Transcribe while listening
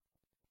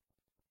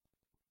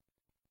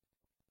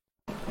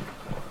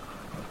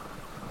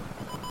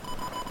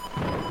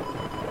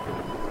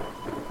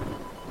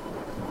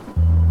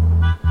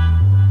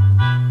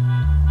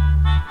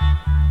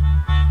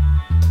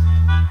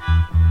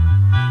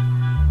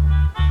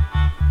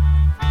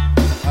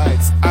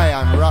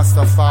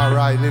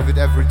Rastafari, live it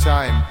every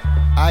time.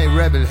 I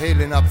rebel,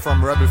 hailing up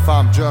from Rebel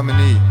Farm,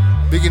 Germany.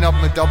 Bigging up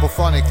my double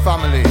phonic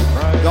family.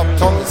 Dub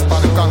tongue,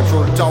 Hispanic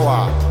Control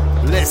Tower.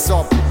 Less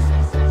up.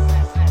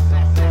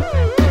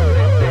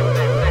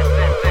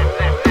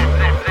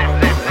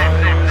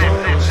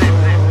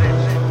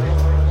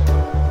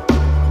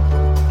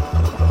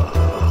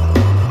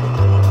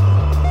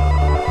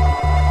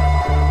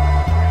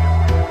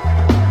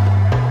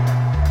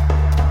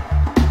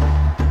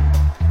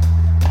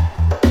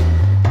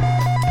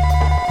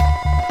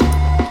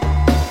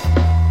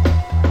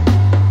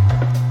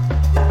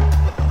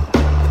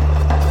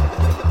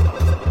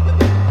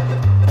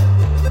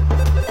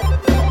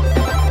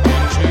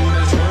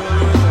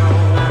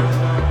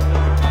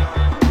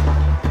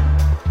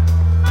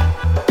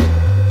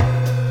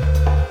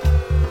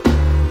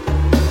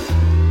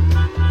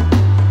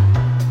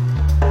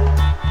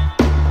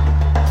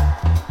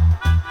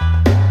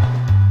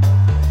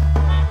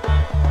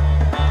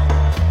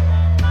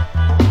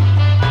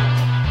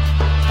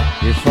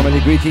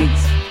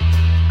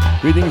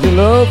 Greetings in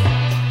love.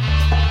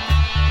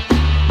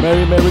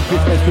 Merry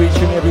Christmas to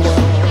each and everyone.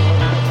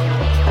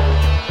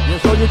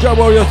 Yes, all you job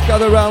warriors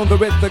gather around the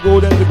red, the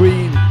gold and the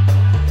green.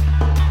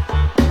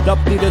 Top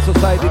the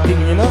society thing,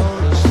 you know.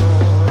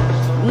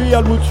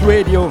 Real Roots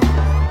Radio.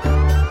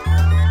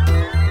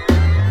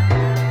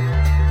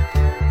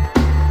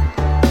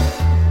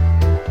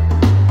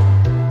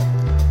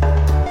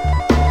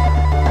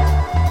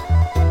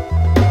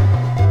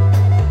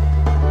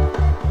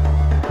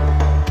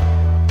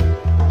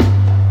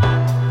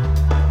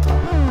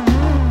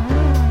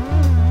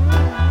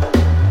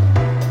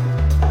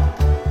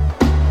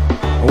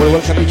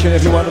 Welcome each and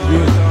every one of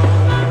you.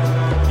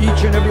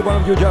 Each and every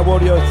one of you, Jah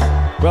Warriors,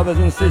 brothers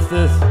and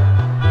sisters.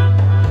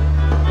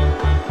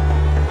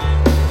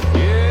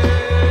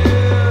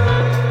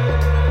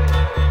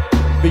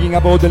 Bigging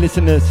up all the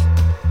listeners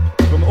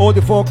from all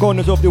the four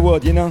corners of the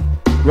world, you know.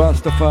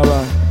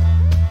 Rastafari.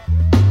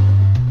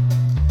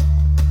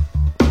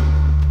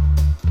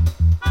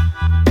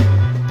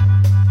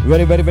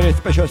 Very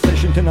special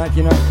session tonight,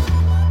 you know.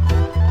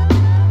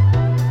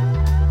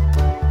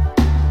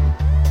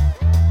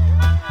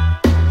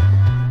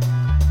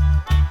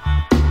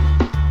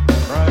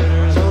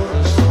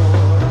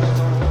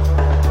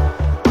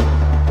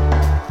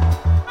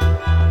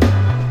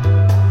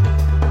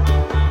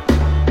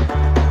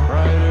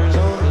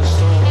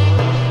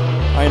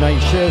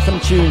 Some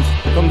tunes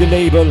from the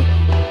label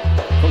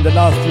from the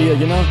last year,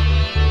 you know,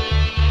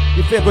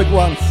 your favorite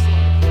ones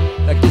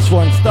like this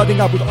one, starting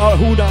up with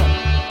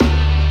Ahuda.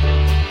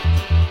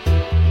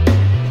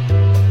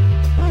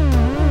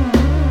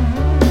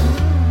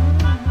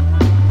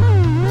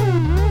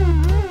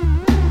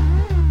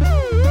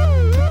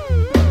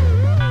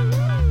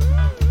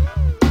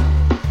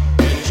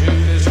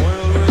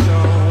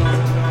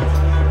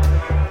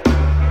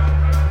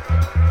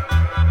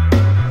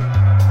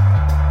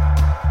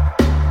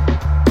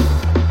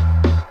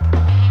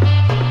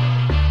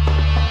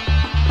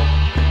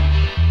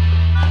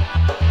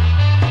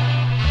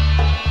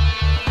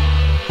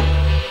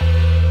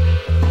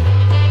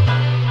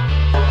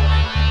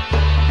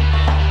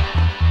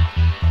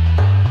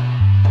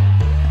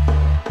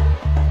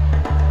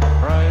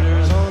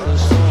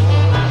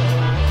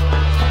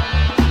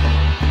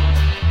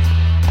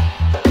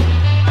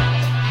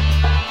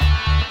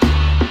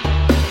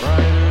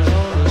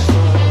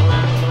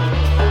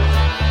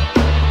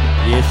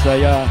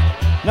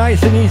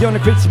 Nice and easy on a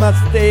Christmas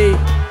day.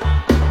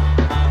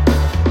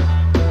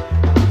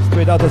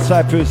 Straight out of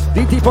Cyprus,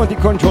 DT Ponty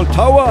Control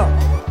Tower.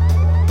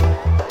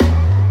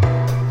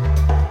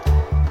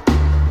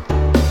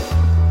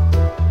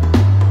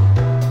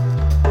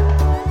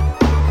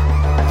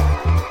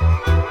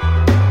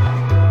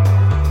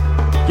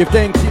 Give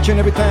thanks each and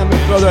every time,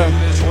 my brother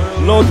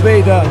Lord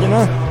Vader, you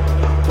know,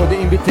 for the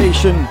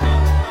invitation.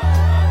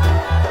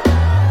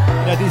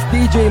 Yeah, this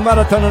DJ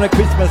marathon on a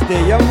Christmas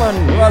day, young man,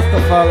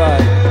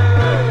 Rastafari.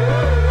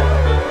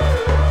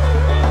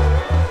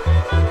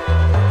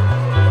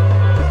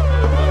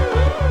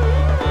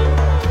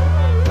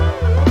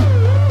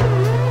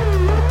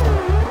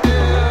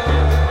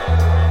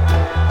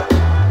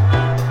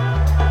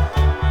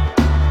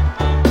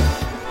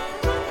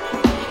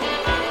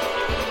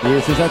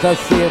 Yes, as I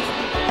see it,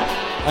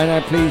 and I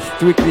play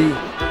strictly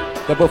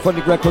the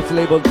Bophonic Records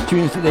label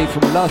tunes today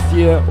from last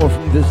year or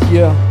from this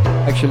year,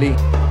 actually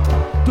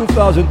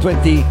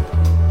 2020,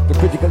 the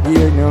critical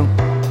year, you know,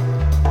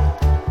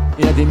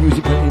 in the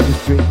musical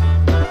industry.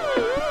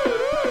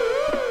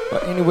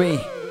 But anyway,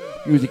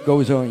 music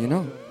goes on, you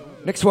know.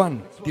 Next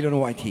one, Dylan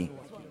Whitey.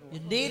 You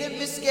needn't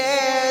be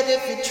scared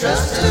if you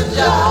trust in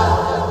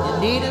God.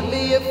 You needn't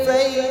be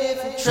afraid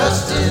if you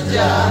trust in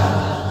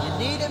God.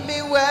 You needn't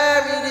be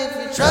worried if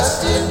you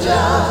trust in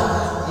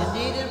God. You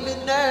needn't be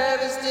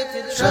nervous if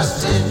you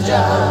trust in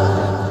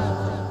God.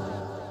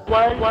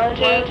 1,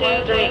 2,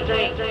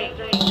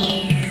 3.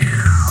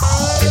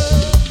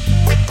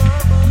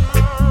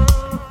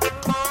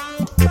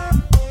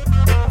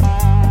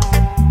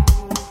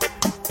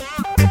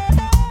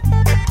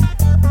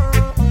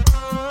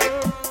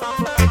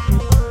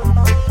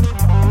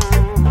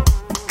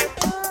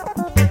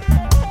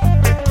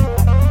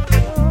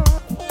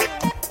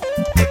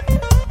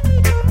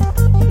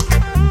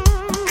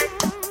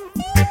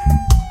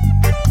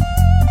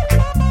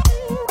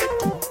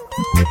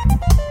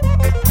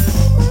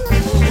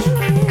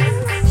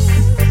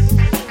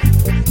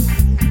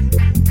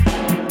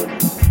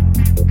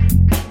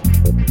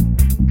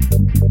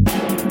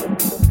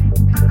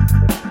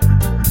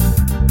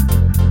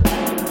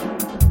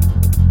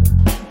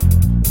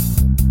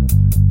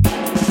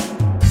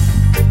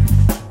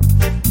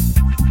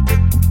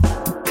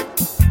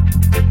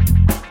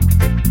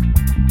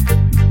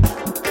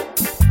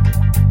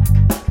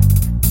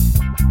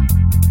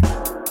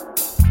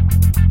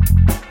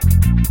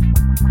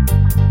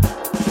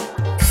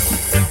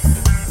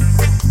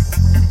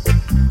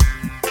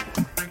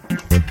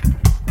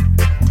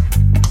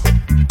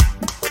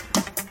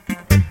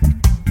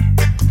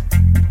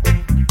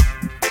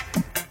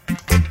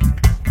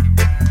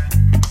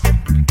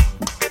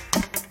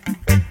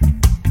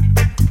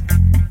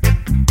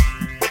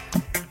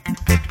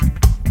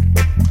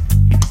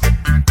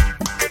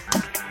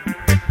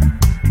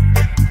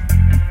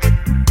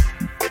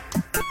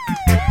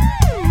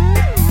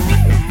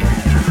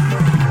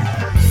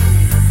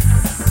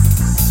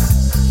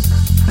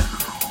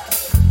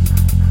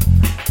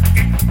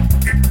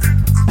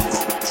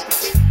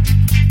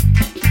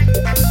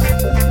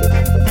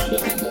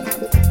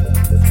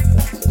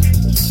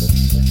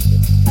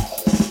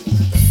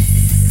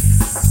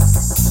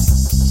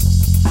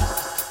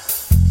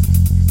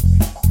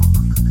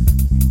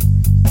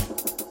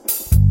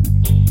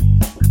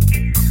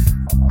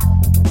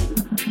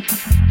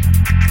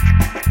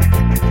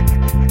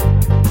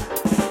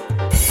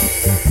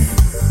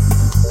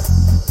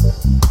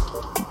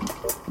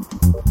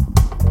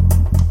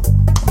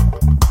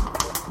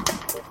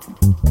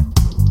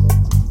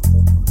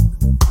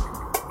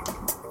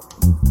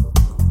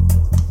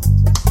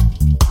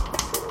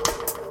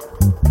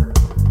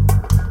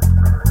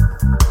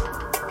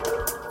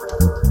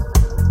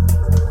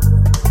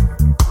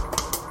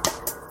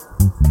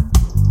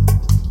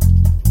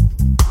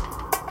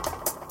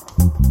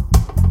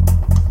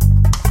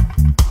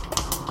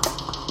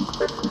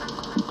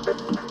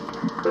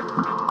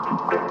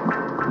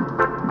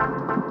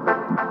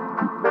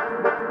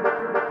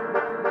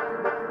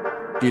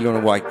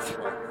 Dylan White.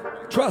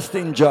 Trust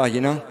in Jah,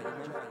 you know.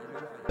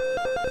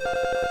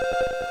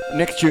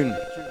 Next tune,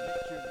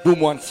 Boom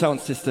One Sound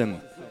System,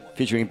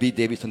 featuring Beat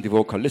Davis on the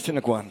vocal. Listen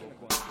to one.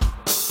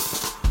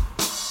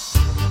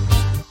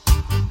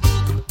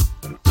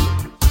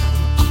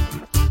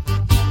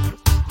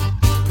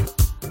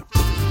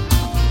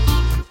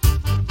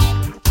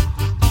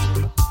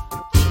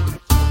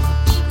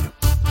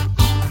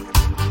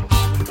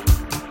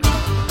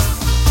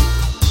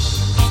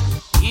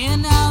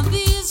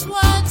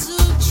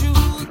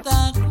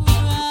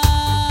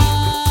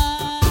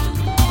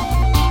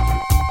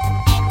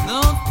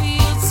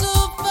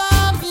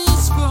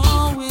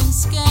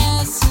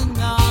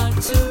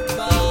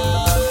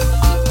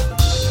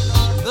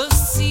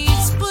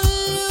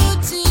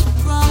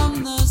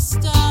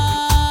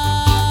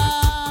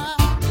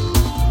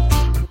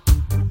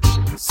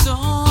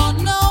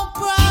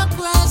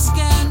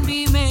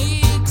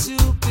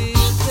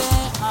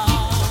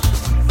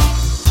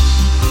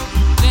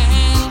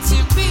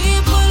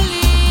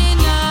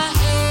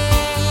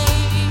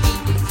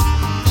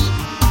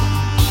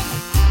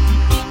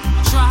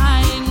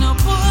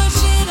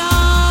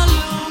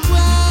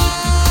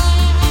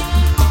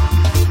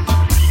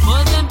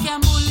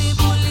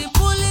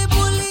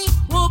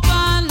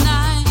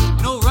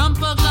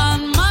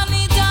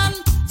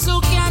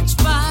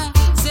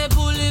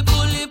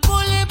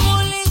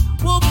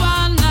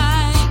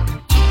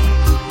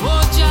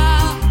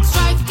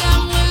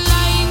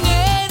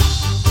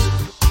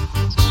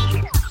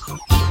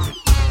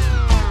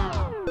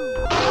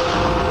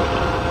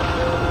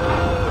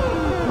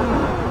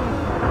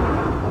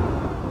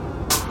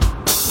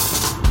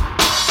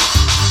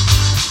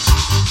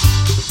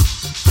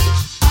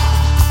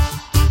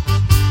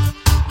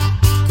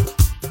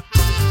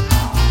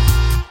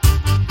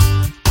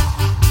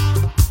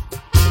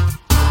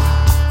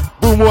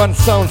 One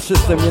sound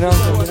system, you know.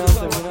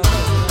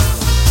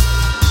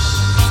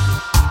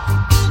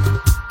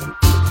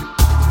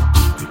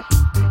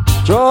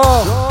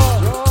 Joe.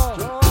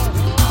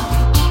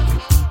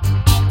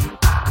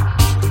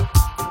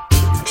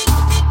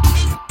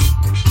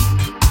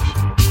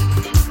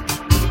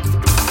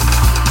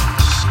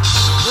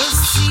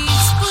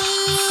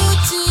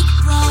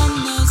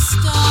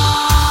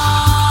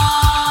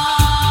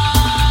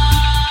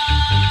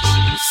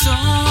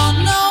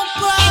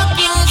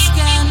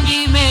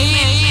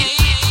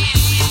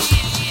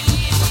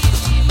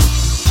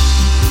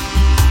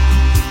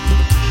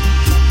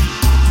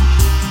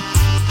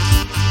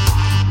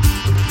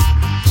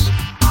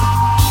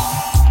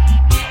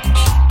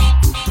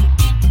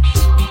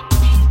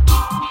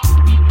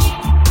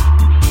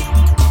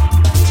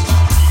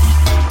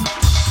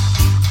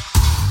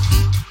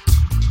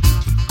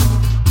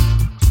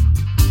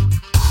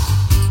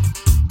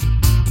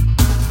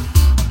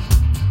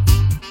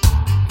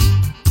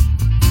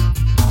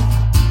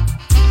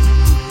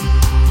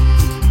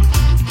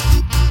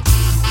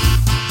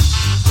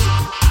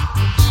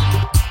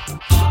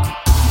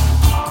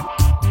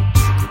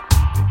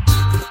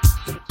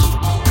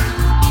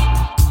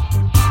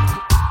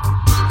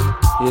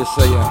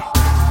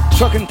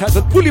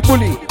 Entitled Bully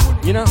Bully,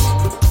 you know.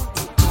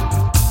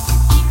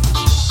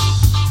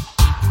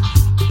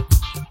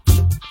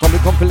 From the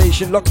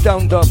compilation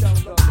Lockdown Dub.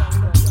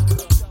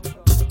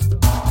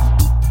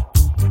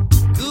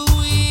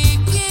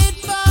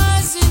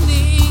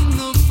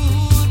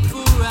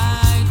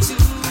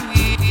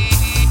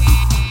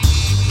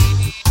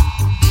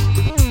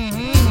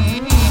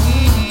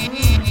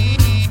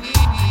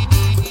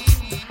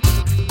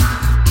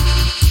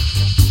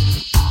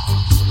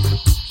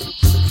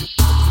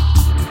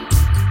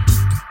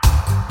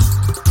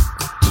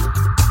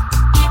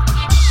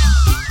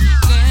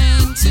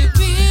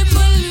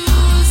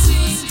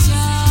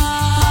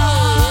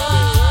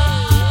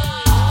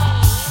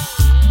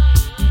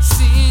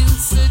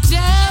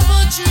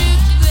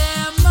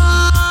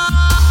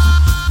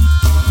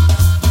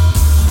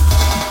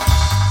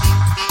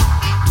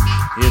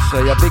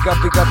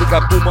 Big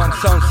up Boom One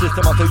Sound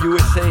System out of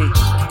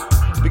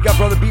USA. Big up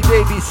brother B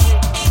Davis.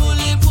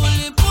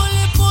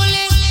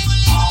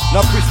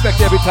 Enough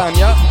respect every time,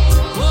 yeah?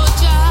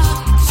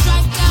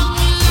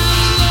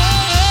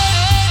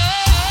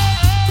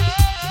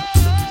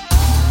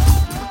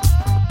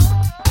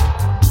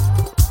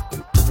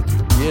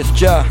 Yes,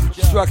 Jah,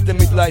 struck them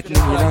with lightning,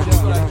 you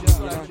know?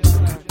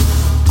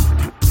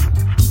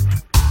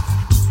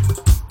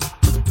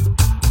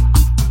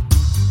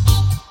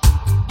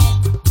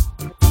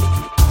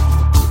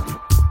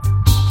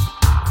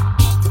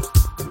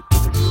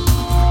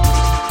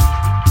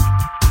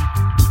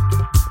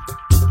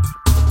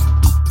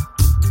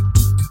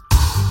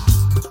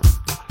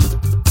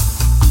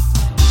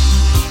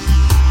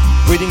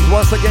 Greetings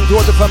once again to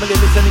all the family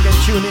listening and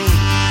tuning.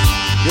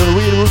 Your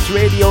Real Roots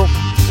Radio.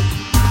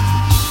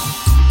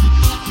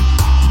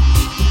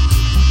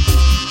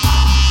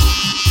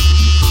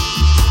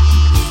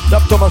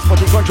 Dub Thomas for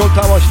the control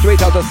tower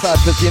straight out of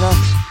Cyprus, you know.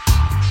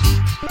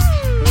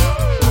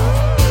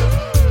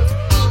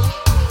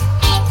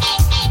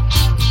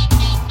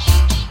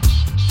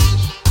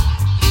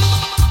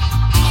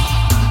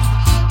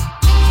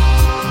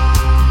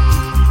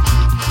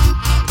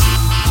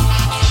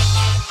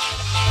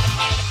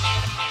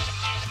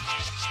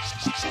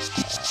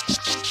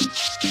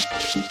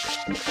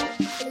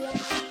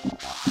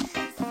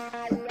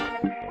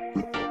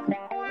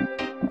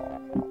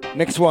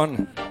 Next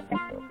one,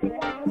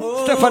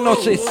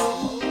 Stefanosis.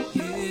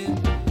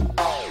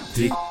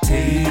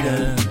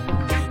 Dictator,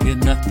 you're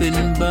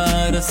nothing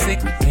but a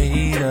sick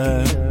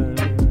hater.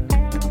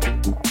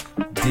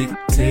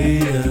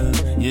 Dictator,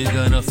 you're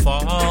gonna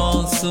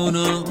fall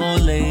sooner or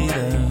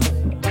later.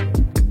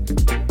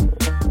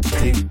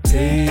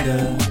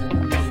 Dictator,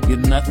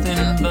 you're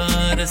nothing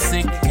but a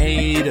sick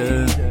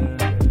hater.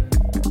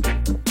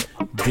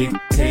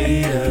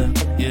 Dictator,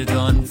 you're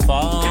gonna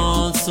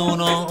fall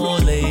sooner or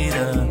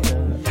later.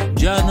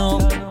 Jano,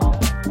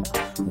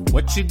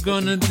 what you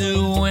gonna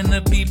do when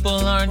the people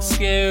aren't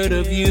scared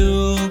of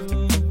you?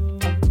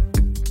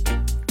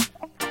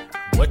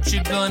 What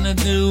you gonna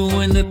do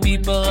when the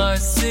people are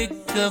sick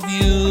of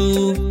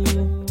you?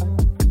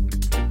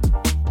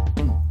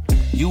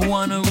 You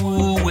wanna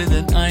rule with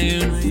an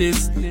iron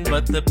fist,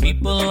 but the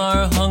people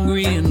are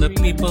hungry and the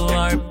people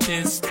are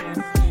pissed.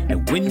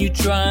 And when you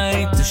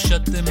try to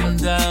shut them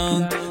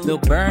down, they'll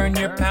burn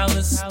your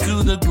palace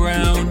to the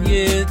ground.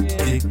 Yeah,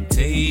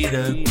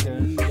 dictator,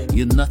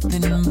 you're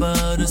nothing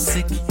but a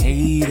sick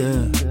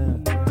hater.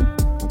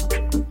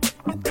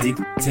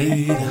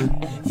 Dictator,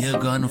 you're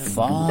gonna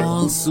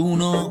fall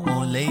sooner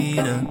or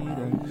later.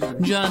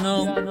 Jano,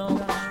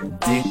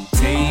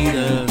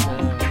 dictator,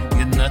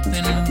 you're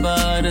nothing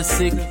but a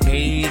sick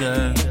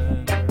hater.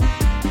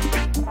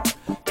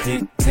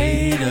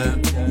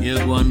 Dictator,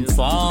 you're gonna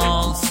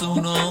fall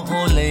sooner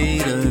or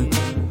later.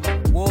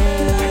 Whoa,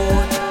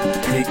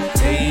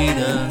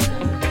 dictator,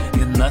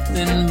 you're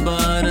nothing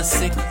but a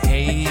sick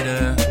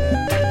hater.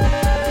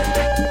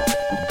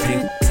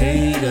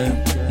 Dictator,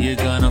 you're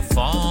gonna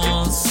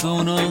fall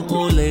sooner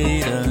or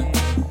later.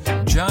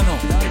 Jono,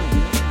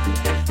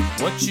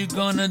 what you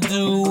gonna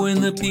do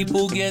when the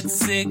people get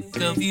sick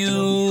of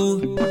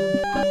you?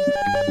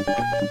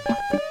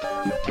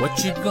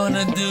 What you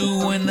gonna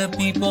do when the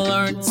people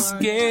aren't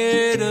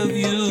scared of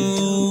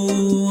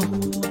you?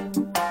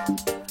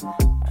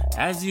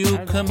 As you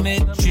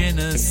commit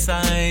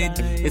genocide,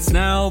 it's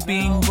now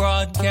being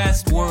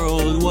broadcast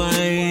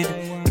worldwide.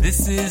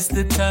 This is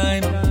the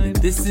time,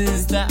 this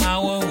is the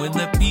hour when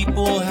the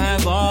people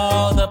have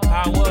all the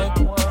power.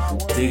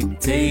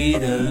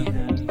 Dictator,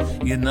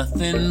 you're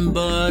nothing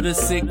but a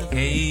sick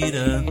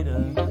hater.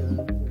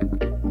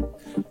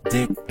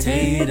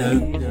 Dictator,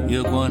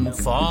 you're gonna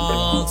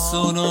fall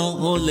sooner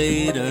or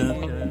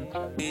later.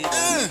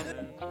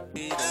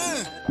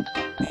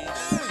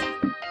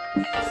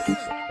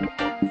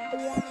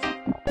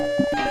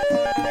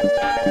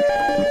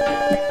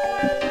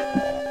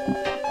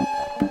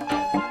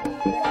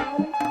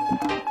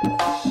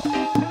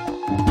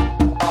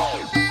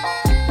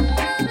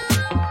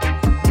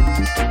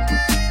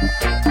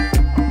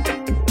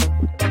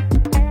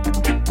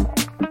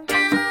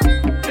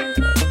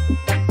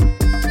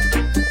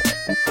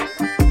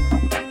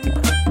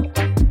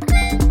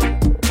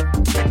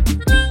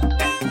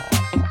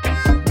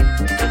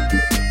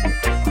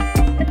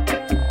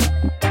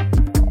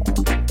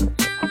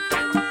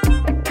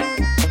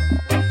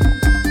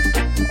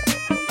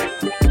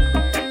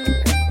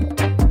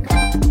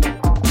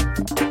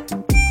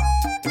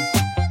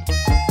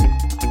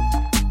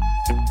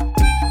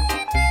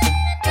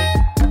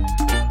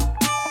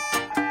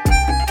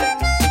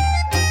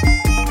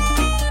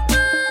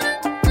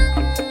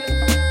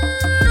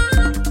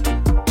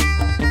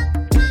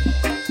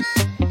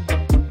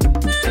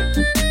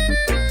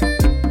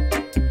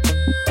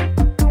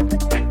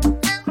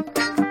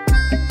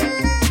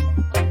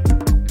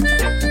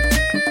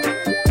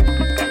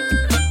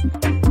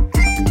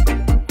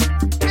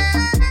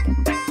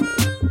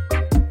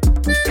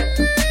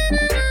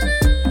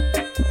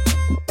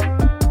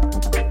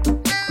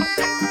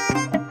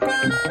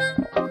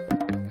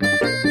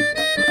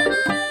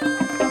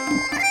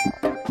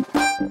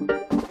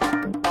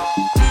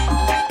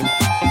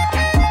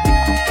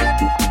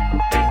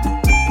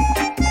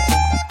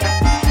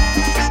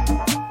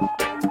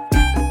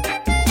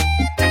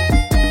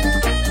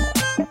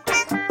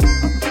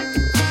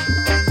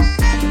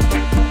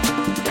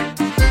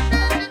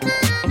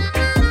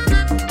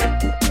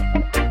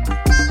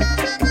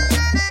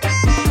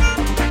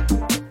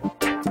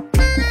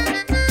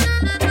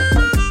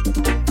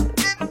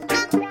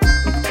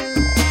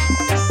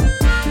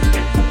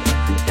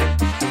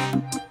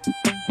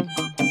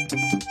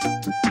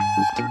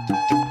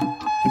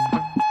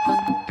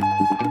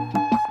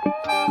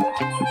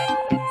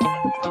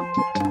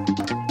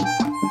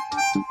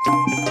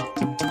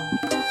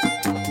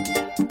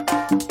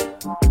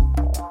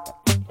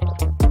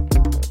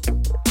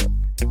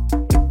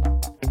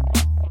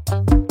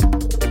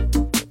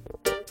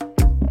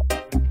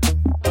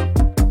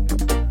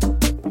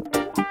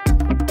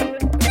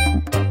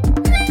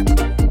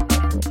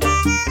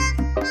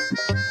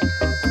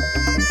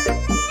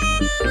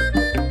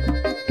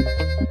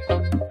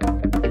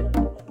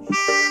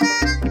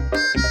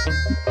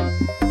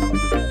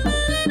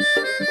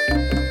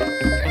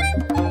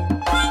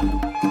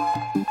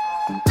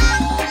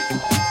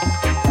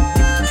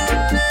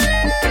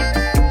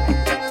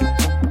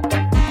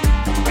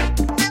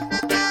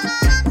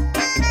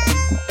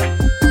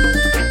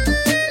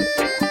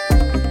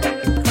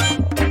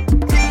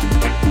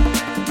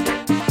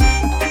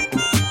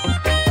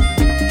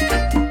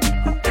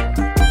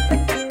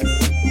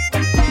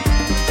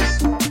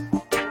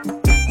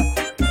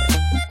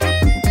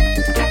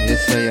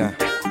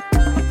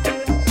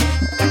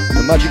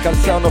 Magical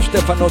sound of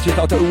Stefanos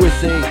out of the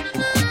USA.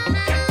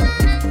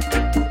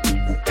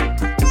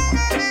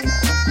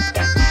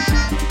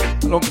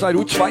 Alongside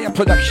Uchfire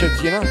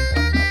Productions, you know?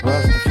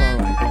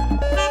 Rastafari.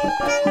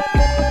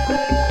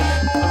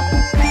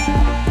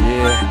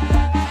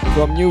 Yeah.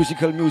 From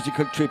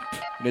musical trip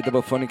in a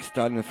double-phonic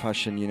style and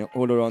fashion, you know,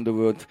 all around the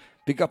world.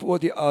 Pick up all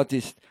the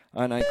artists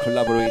and I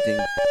collaborating.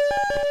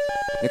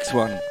 Next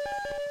one,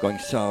 going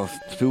south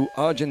to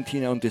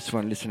Argentina on this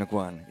one. Listen to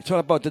one. It's all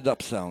about the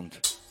dub sound.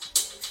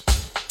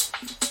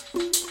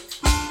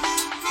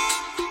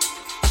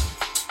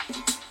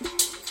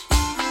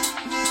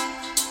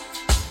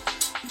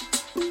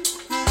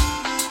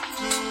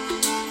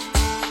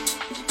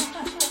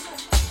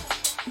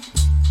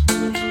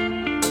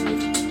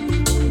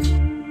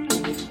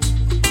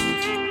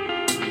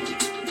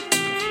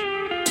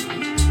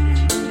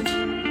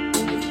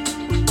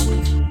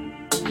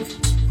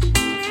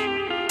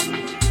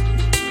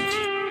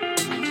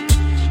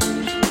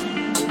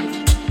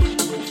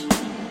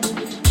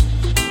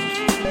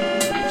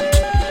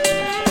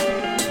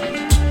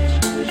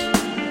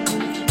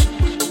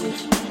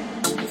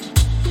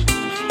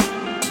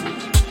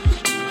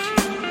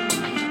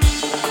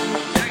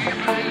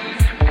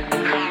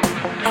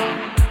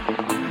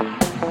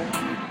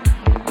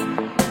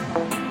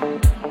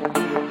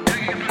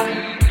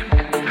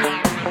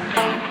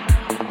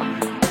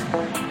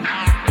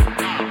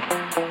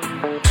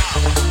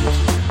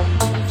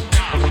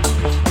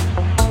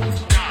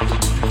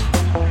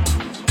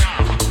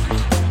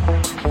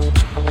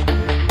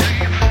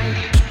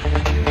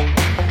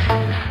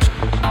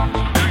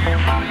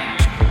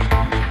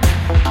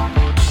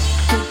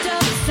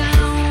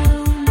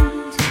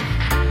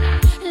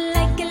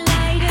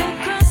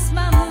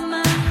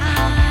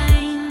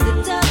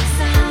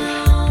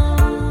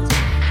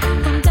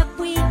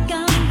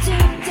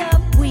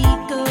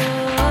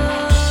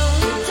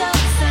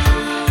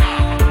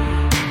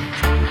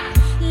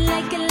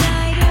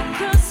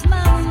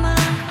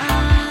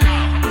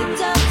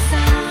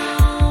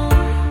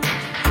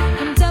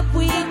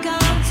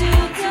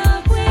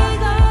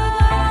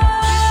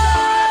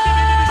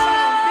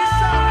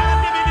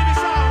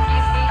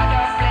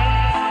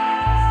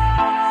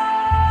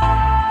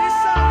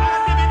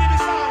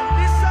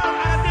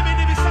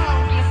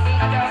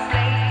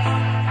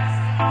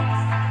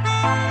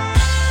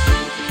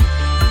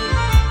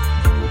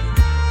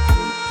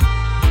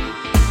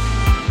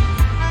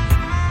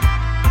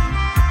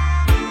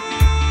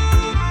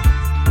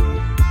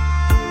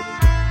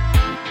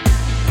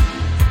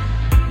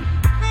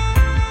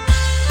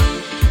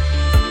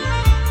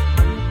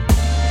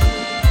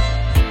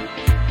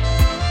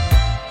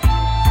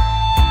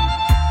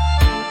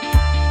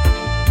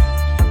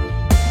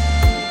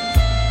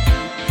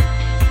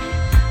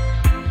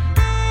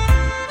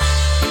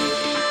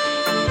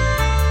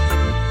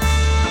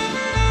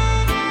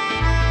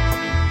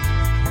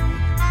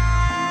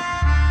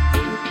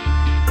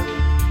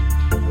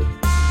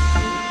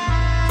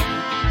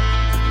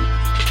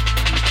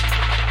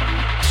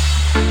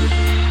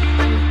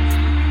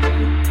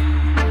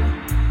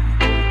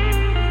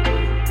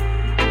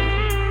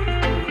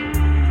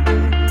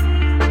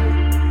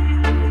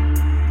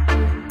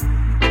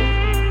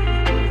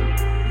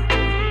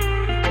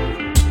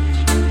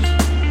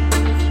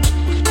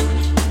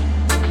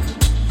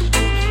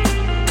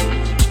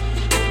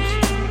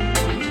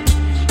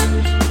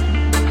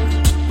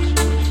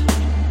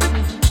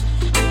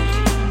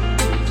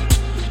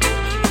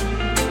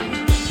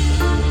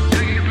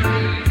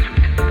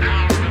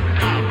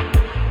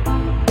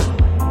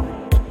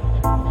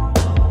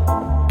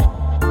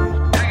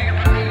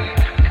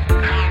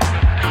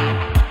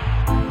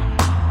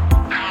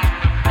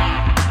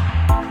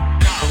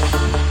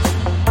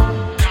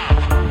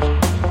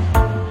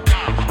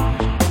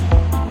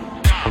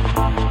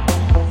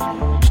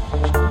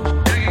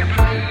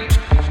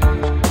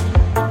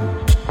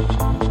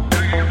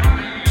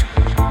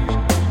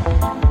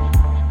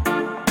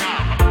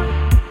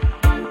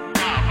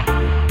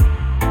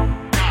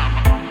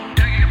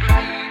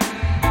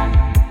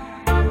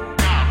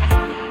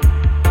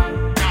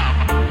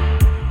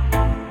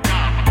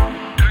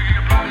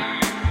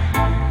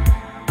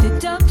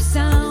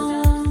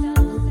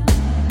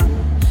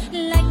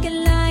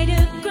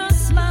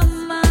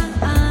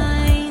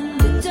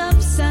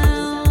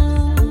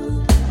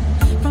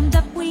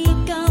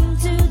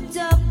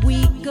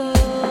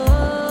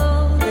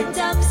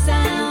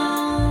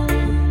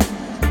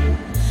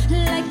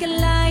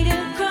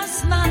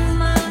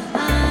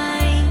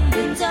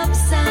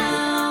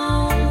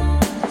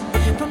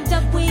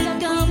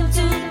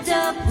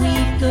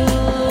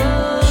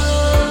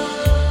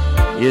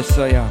 Yes,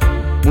 I am.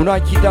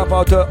 Munaki Dub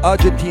out of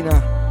Argentina.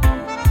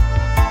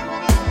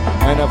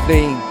 And I'm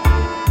playing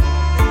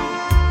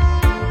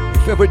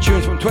favorite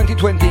tunes from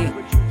 2020.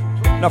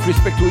 Enough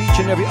respect to each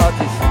and every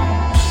artist.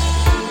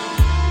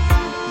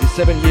 The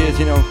 7 years,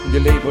 you know, in the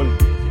label.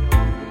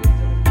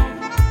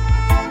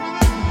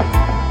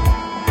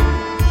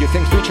 Give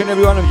thanks to each and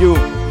every one of you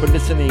for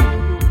listening.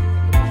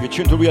 You're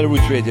tuned to Real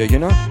Roots Radio, you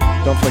know?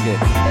 Don't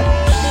forget.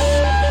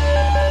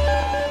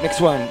 Next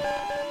one,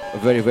 A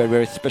very, very,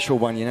 very special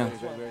one, you know.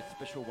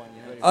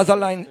 Other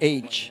Line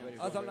H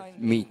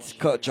meets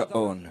Culture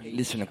On.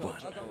 Listen up one.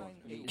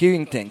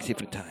 Giving thanks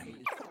every time.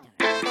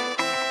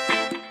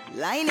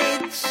 Line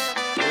H,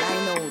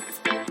 line out.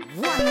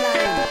 One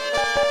line.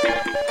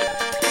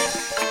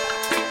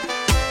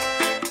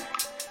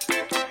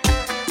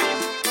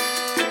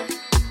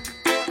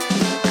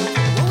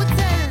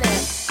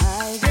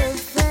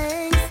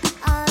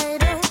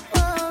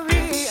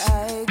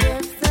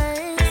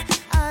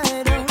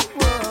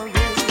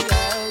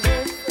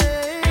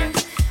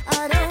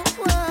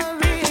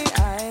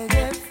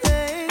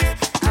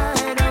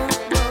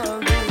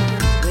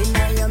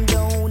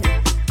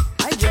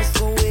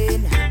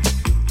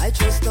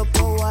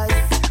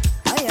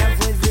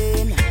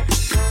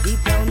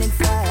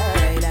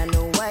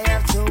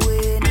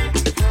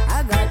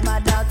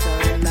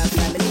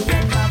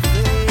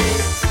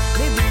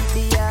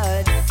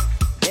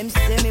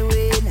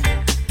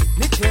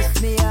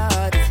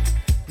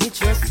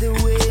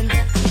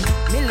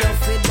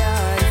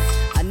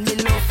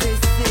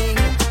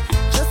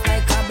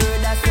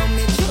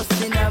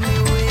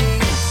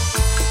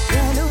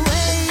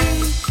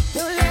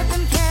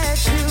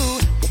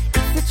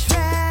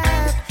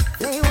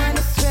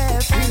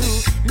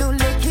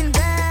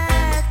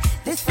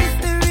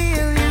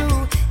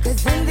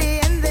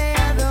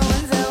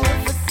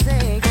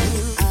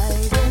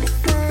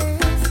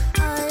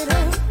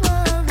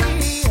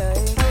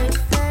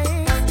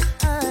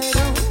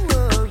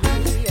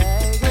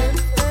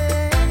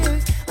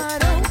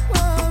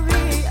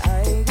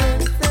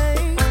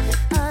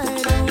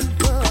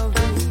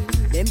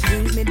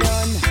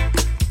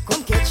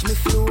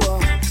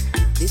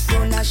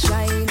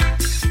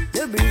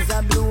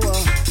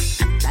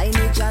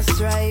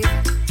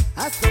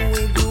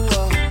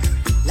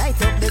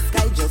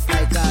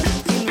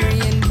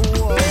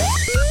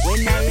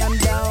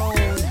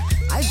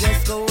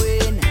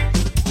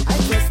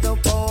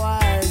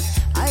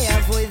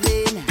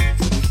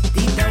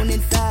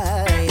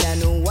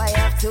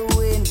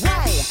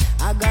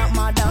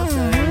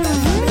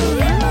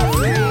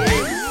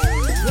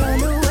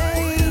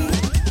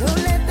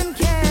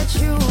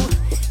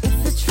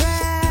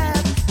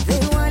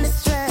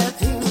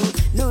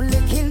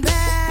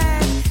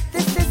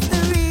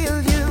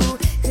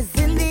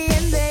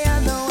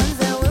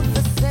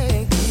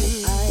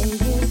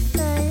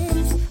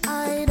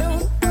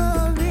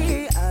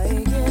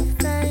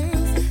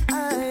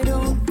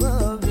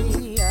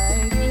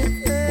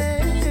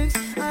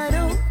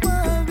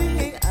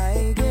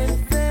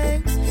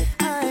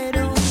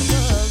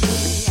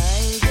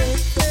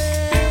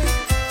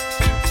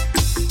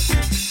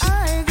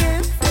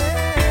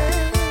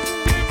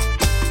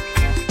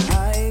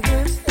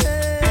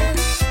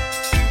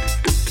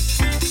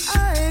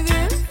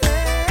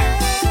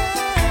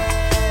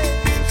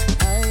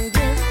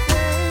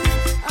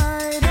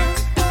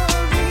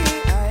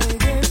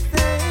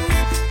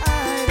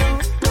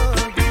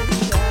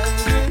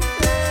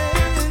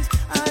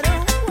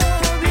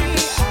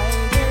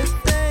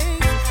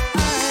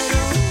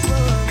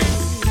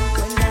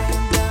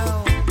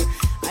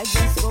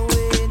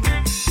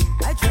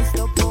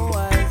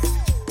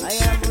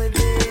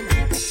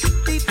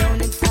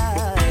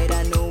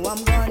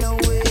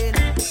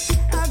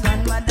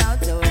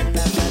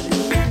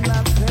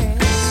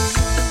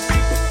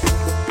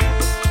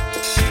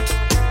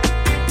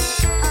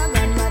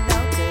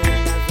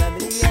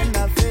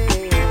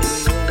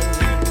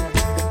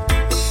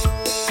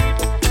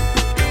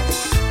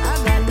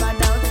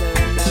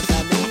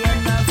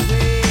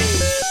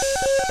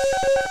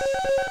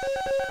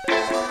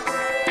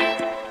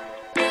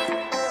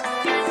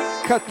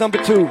 Cut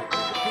number 2.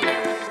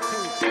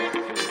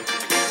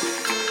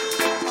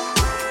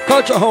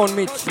 Culture Horn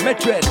meets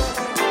Metred.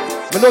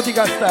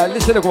 Melodica style.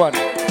 Listen to one.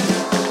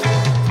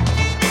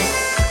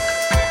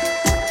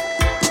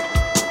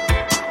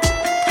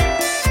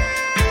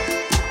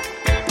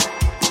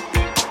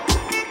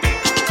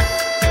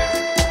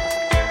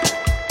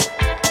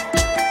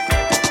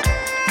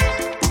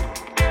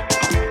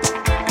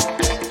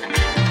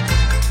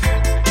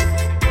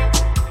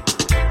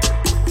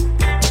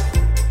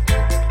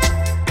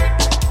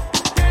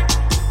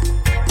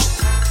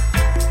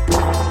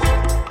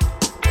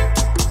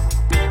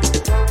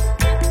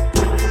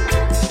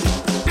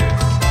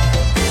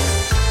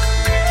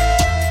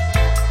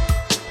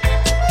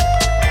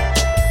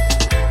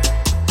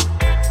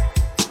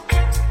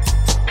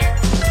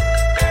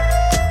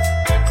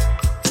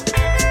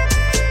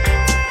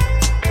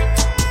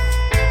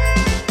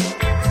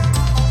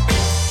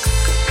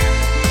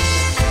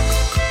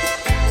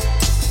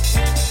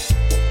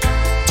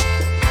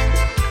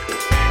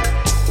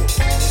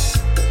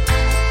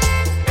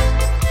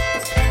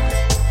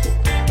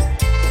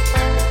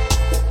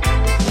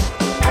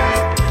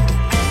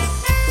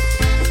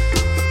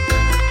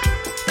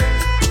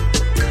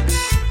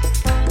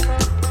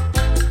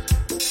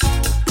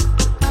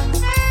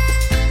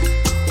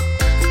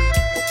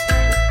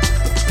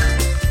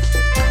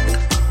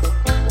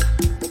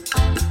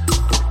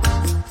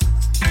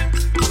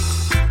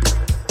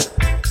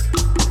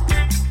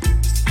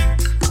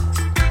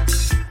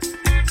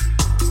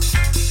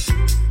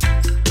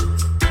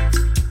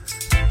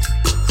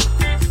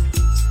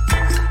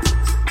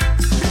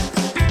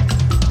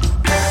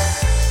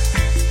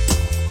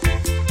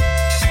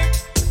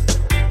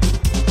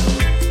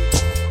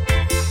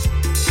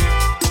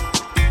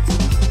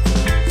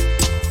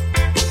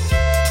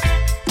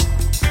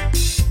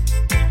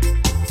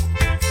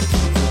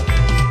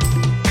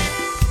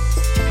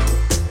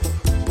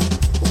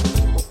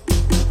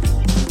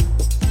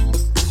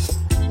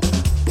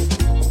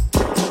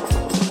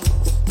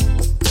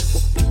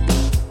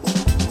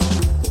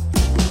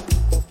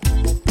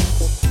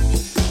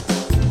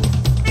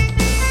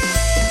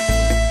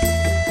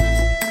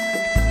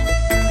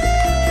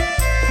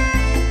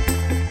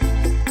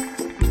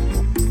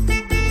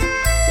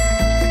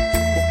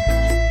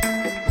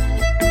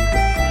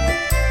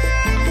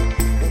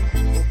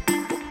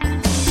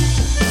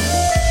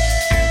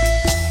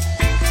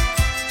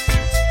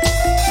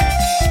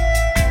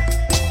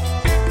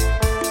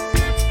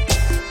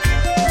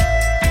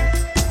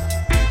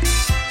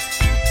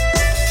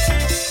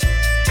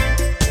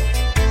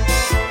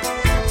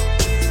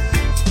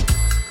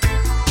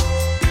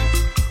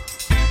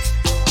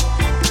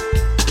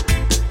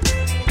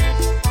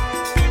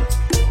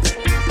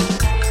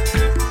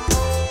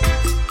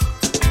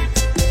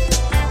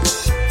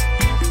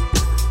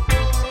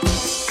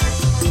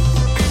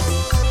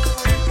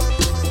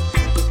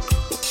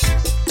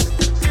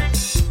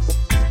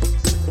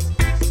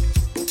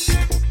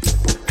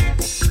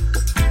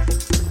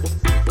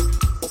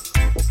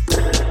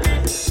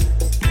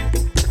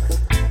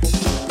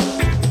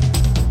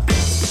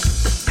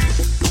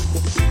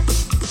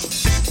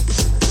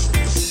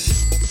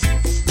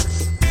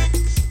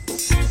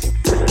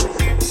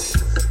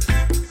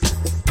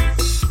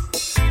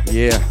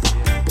 Yeah.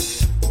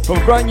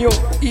 From brand new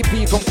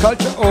EP from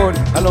Culture Own,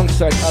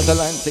 alongside other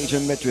line stage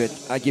and Madrid.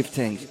 I give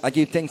thanks. I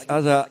give thanks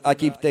other. I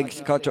give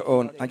thanks Culture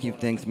Own. I give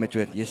thanks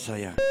Madrid. Yes, I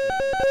am.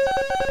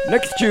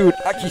 Next tune,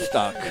 Aki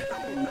Stark.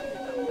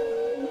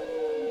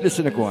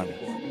 Listen to go on.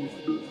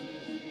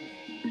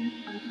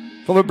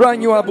 From a brand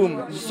new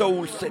album,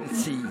 Soul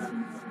Sensi.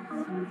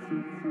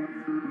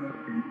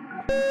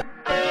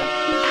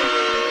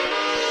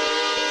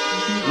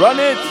 Run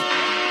it!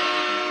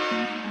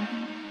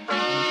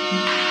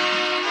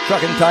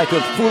 Track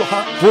entitled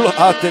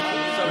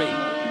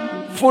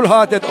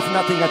Full-Hearted of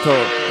Nothing at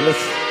All. Yes.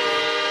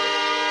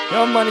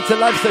 Yo man, it's a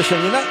live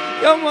session, you know?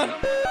 Yo man.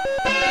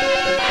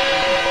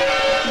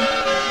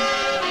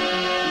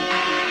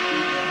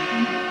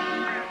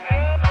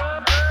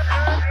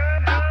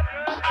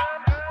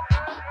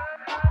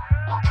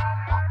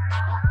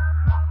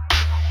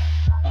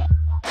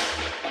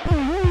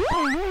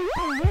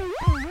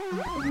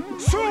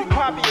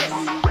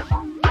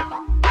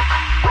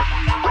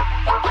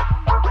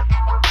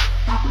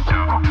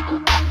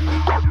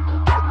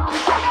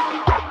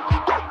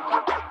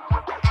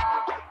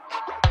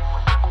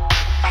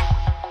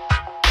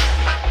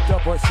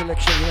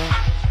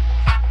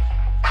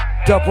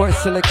 Top boy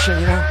selection,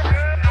 you know.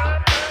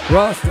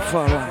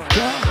 Rastafari.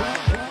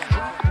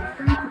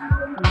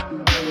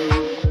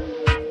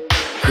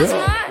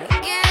 Yeah.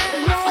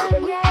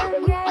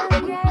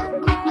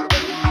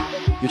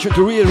 You tune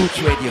to Real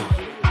Roots Radio,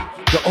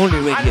 the only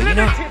radio, you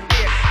know.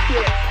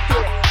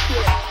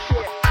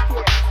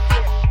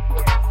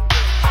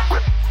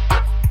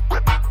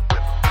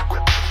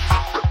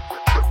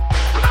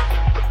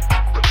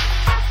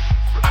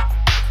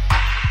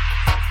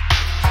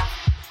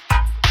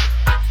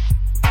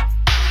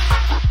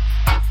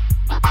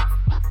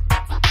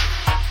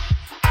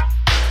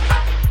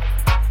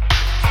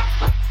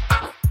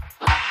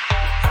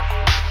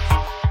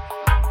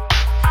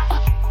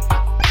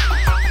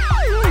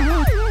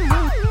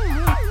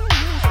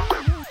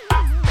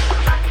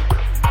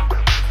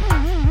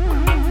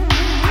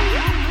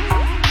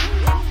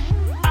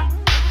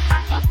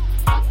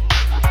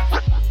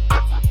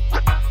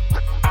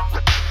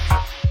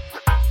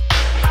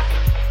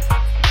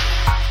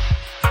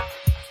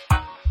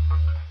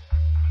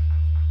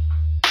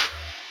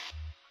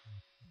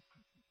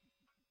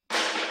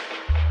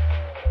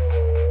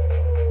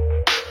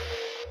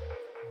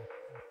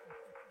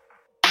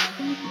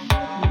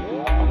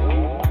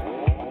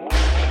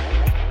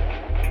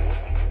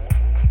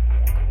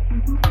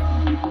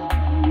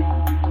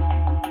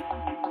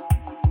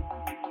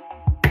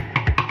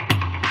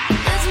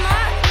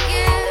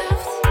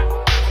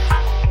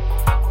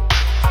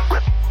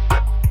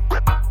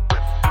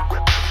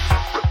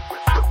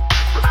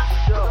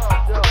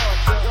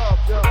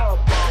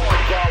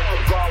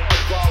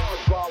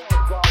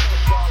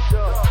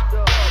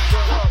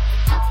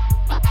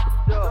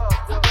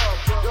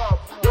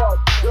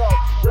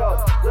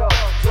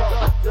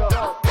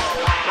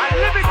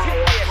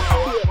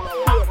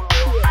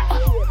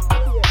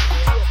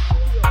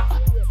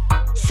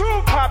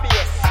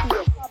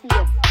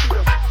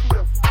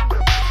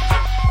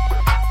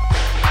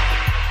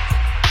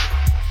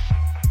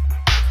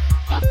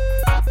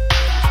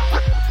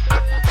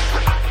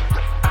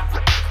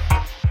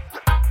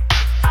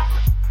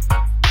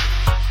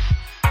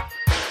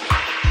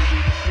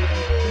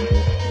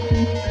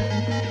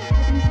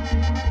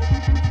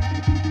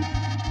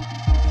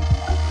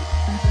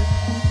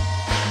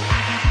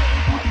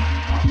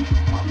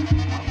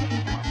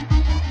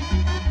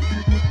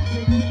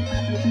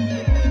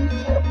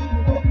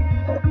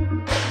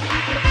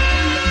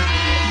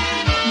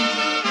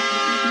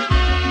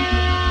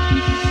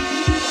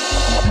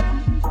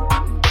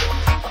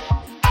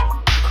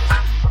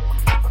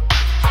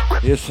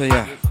 Yes, sir,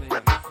 yeah.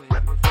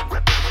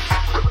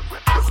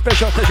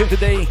 Special session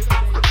today.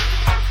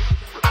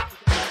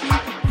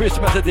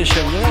 Christmas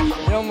edition, yeah?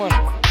 Yeah, man.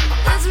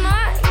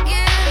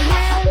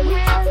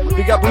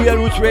 Big up Real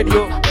Roots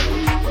Radio.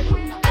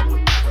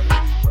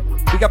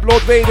 Big up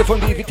Lord Vader from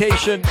the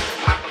invitation.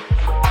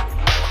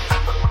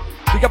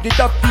 Big up the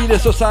Dub Dealer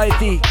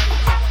Society.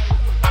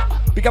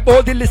 Big up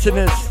all the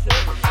listeners.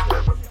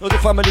 All the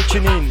family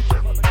tuning in.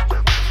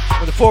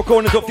 On the four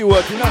corners of the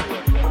world, you know?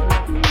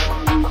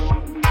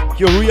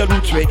 Your Real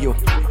Roots Radio.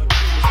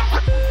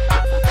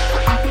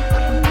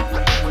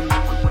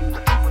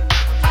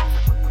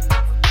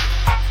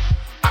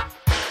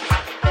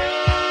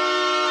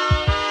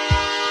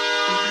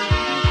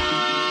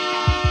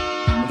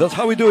 And that's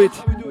how we do it.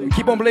 We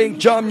keep on playing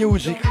jam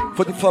music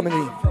for the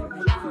family.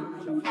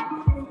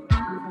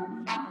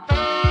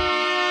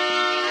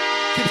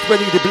 Keep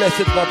spreading the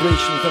blessed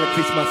vibrations on a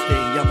Christmas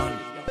day, yeah man.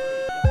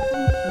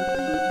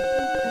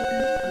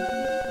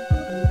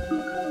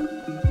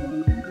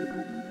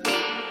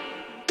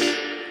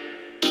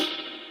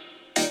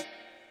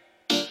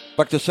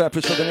 Back to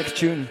Cyprus for the next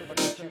tune.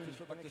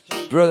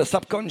 Brother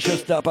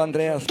Subconscious Dub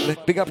Andreas.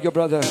 Big up your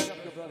brother.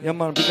 Yeah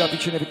man, big up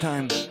each and every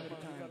time.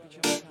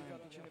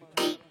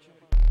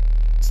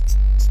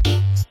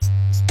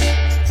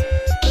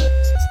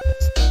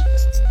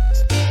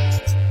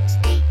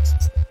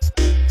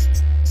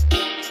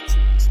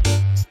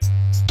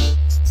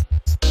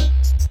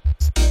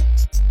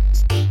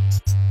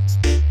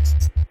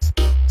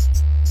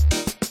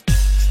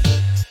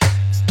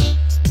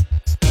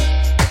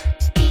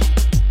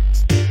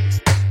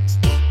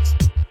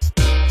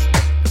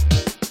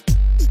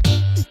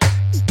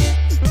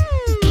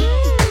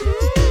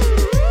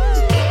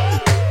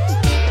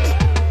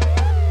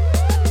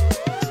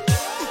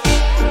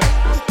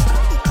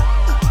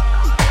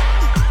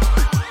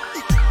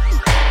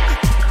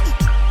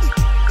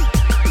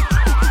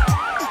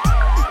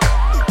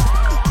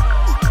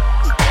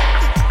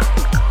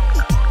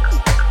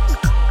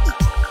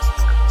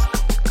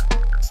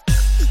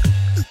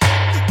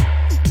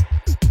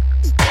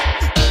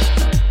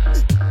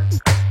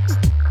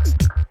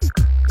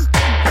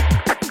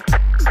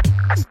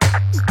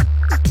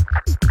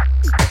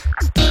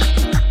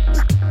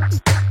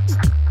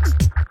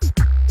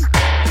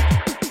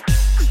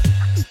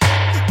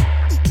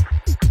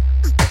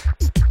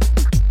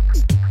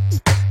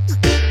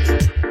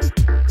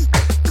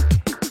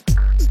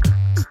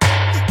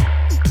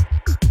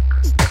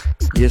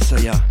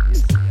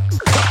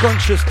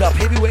 extra stuff,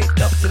 heavyweight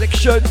dub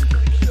selection,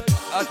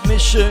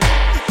 admission.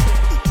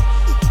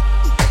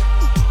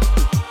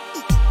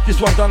 This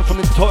one done from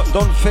the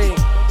Don Fay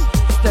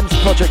Stems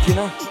project, you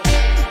know.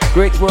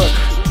 Great work,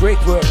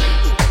 great work.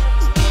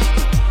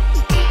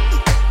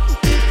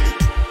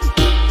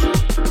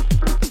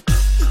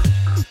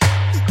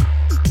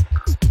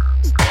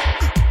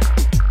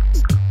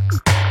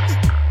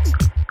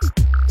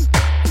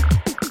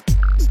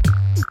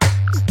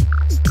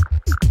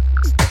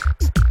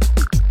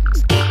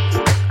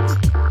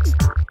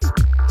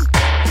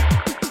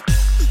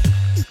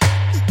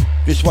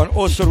 This one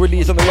also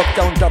released on the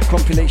Lockdown Dub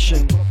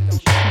compilation.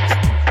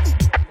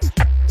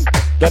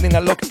 Done in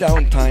a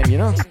lockdown time, you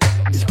know?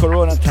 It's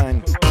Corona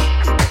time.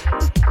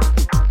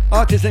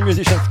 Artists and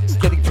musicians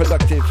getting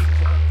productive,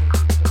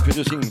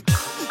 producing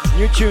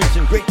new tunes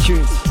and great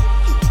tunes.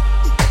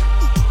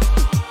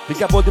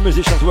 Pick up all the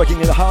musicians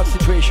working in a hard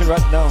situation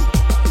right now.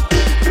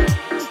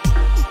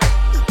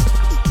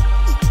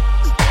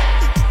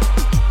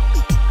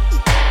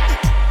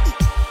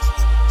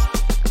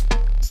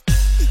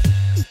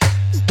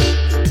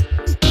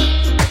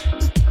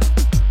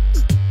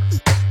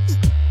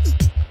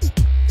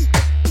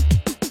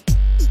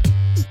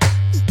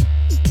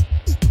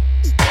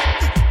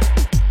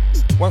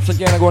 Once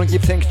again, I want to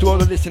give thanks to all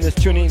the listeners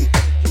tuning in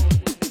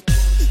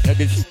at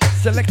this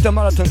Selector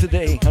Marathon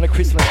today on a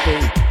Christmas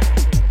day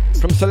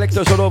from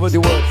selectors all over the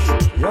world.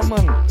 Yeah,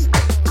 man.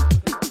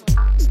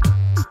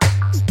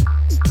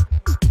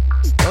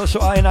 Also,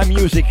 I&I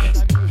Music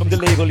from the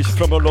label is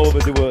from all over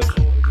the world.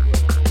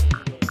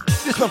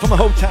 This one from my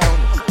hometown,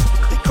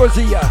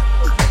 Nicosia.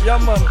 Yeah,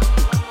 man.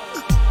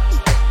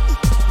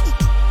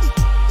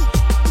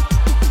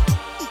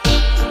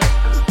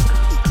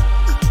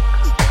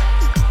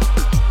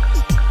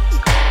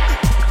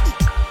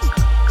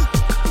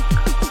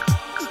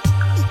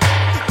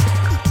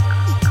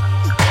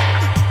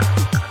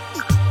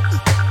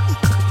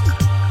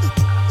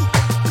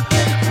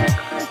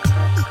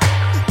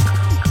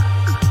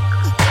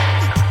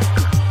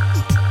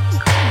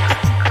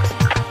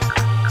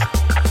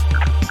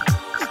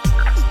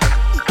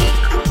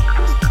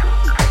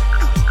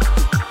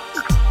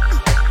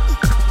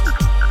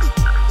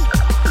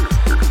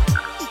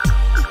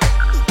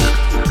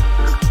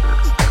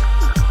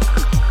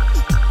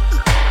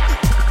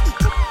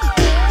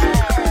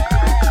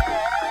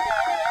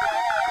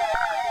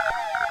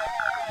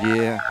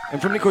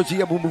 From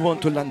Nicosia, we move on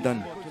to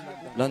London,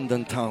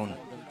 London town.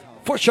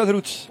 Foreshad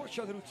Roots,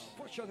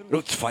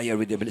 Roots Fire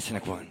with the listen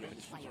one.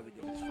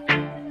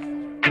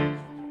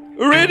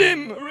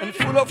 Rhythm and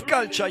full of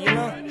culture, you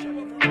know.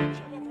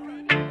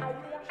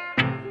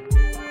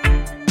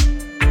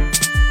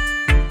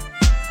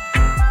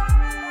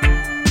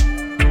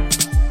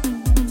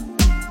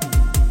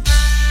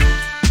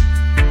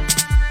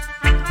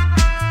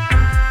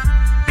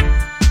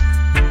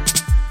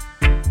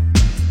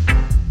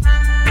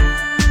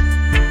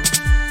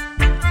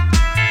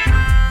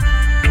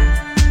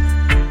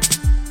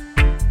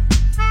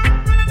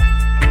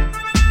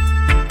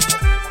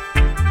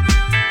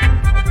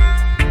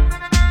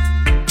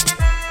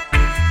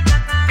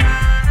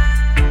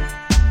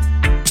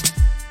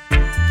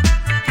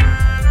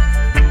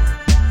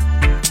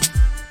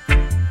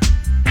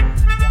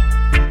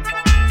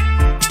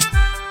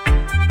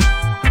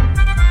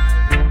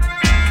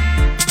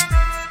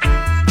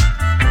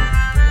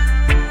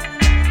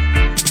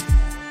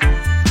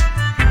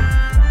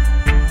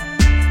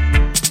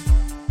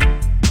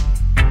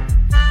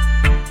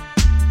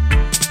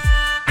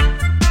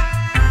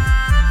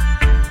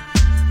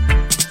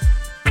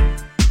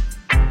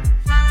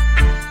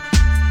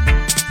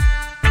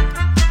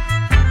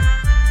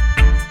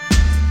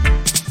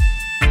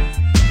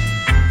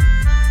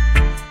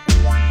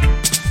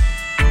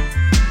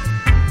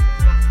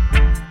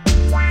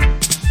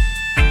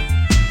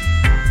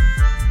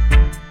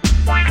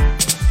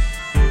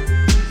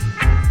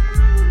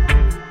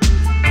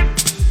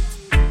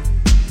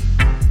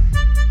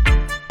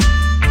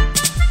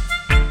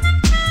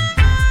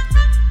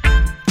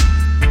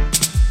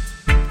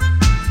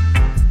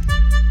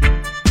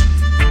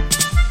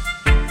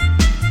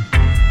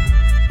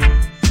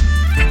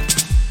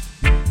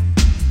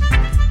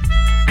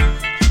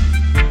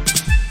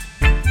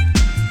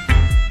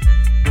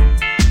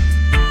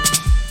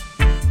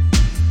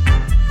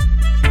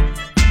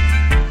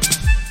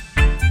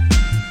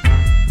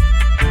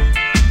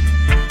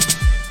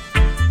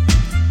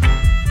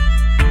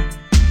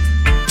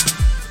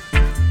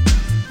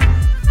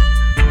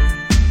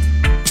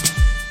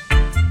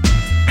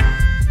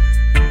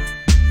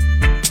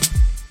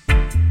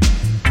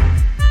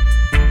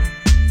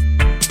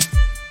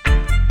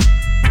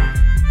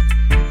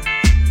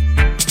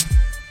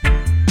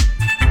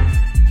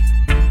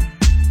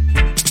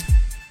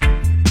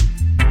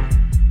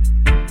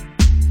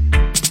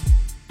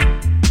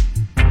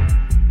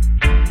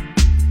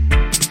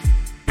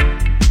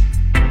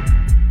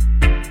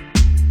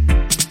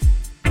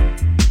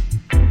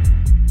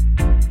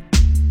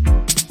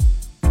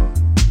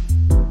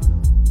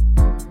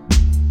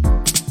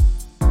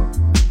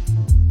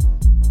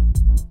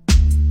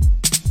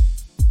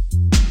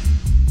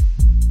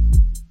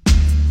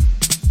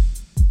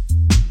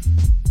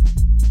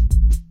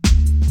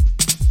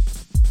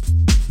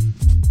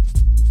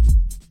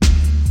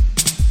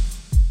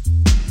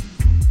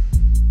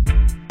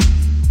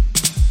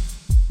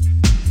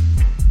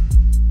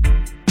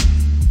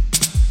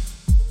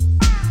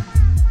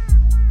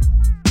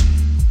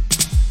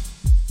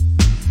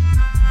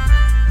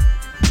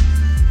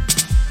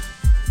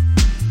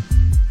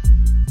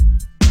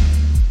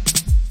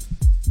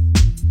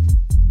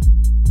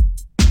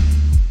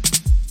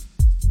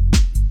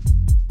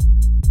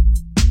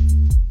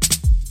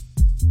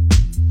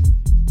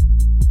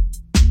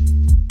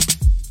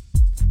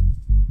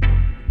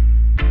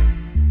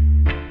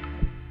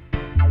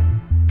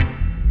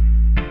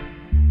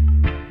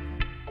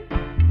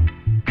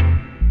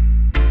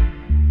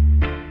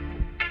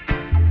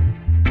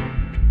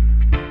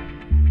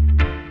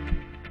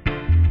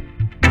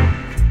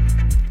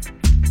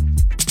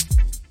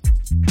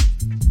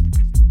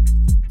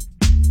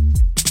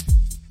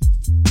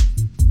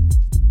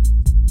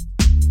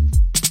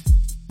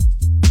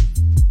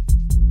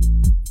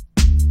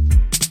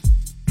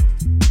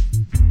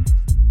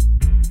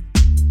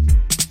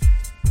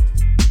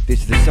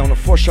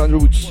 Russian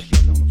roots.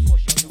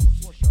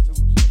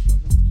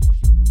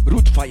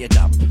 Root fired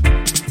up.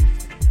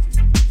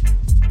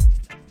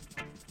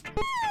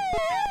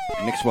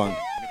 Next one,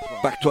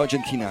 back to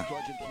Argentina.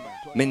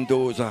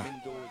 Mendoza.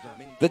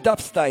 The dub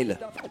style.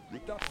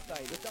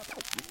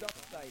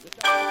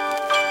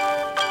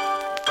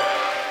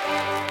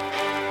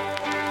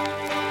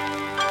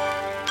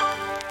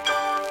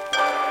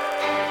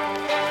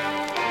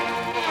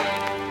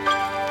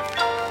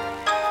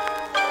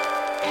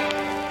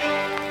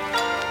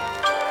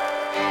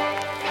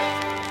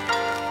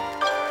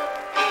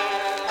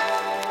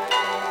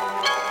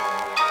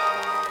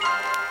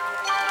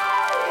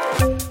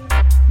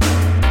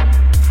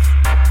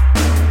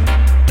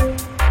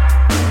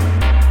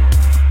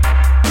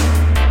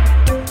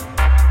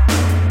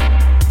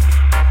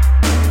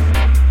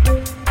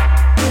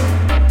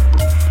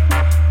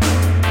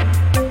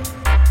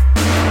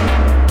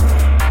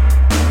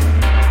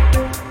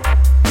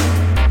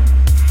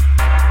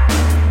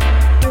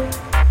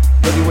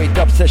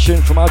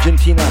 Session from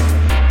Argentina.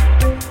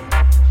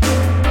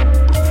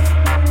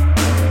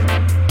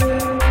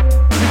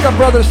 Big up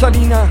brother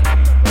Salina.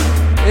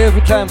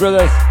 Every time,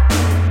 brothers.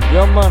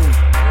 Yeah,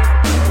 man.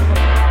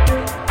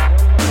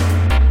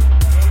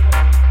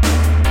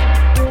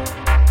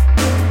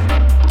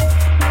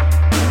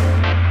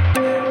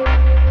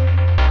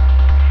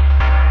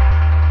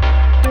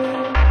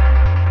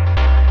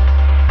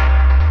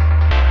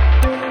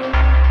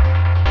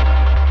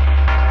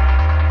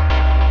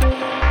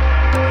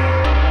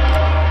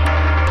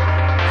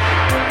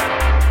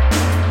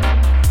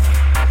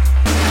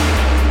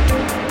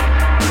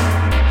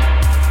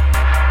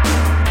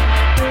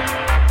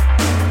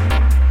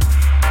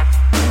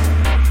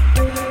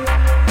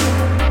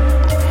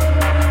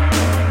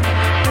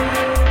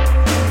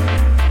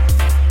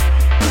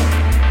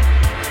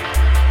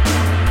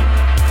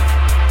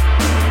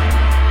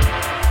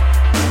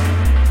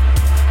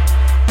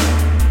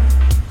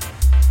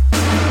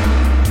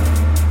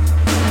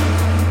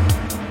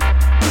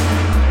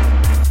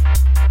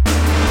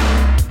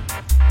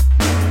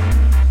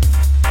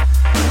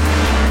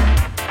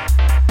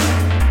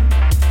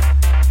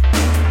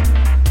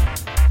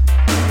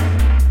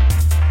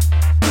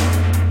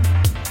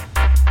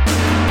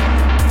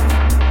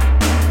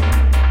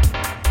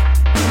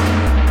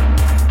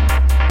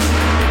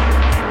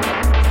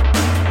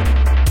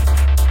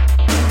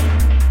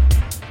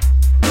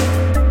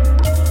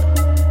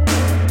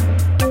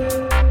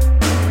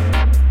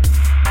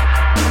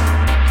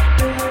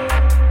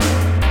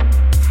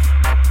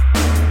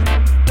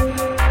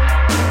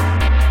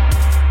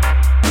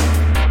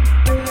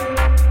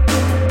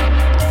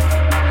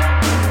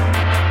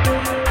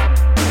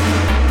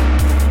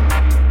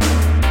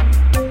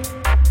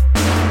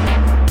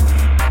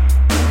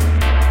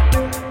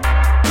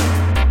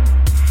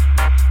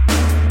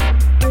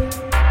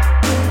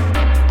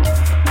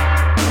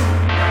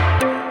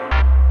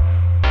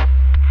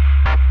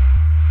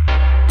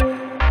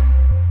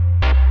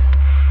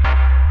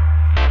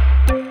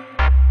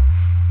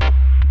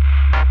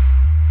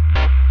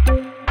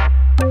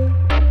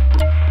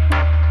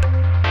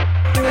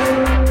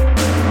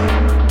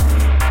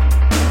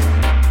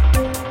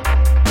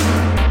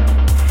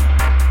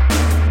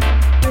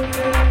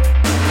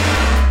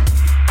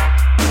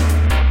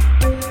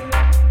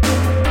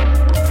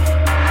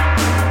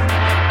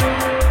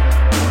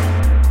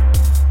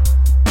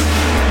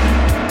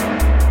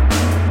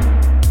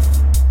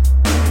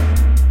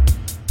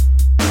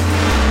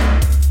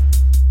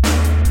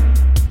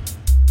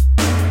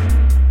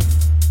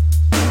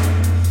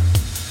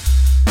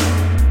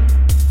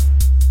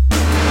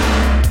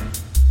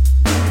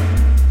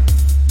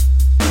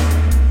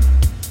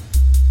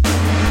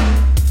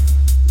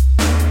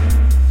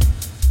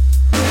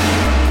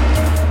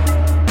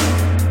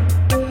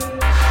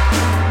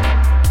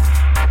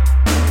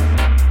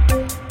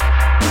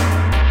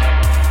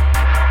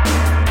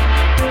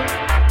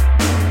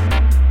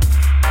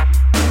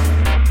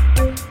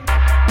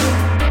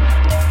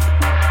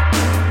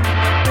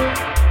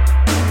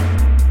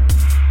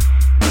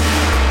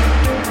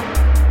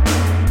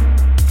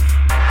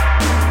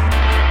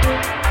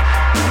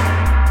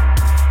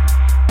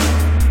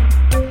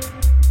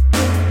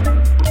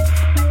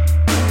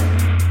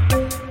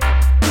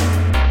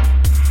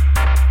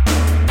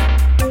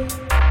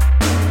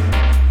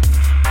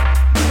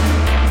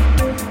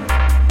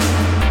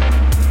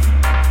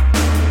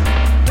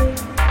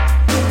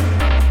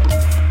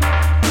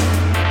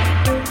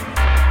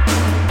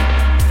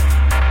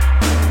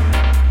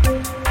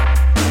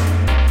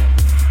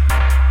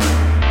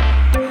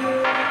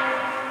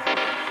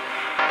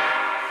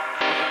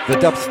 the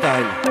dub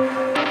style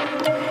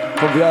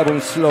from the album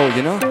Slow,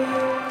 you know?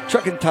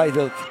 Track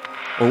entitled,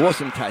 or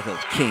was entitled,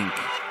 King.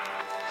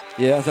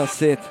 Yeah, as I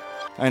said,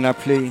 and I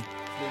play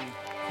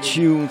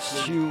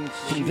tunes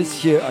from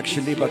this year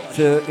actually, but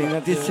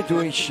in this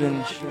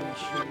situation,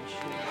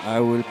 I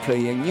will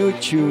play a new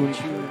tune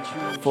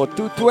for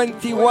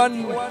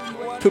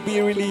 221 to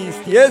be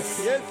released.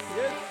 Yes?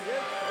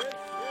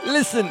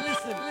 Listen.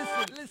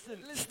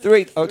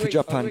 Straight out of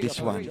Japan, this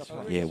one.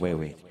 Yeah,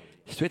 wait.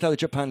 Straight out of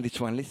Japan, this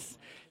one.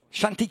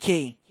 Shanti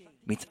K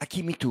meets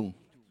Akimitu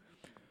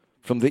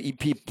from the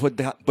EP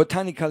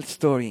Botanical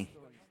Story.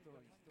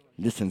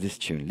 Listen this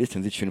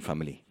tune,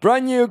 family.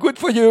 Brand new, good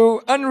for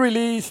you,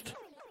 unreleased.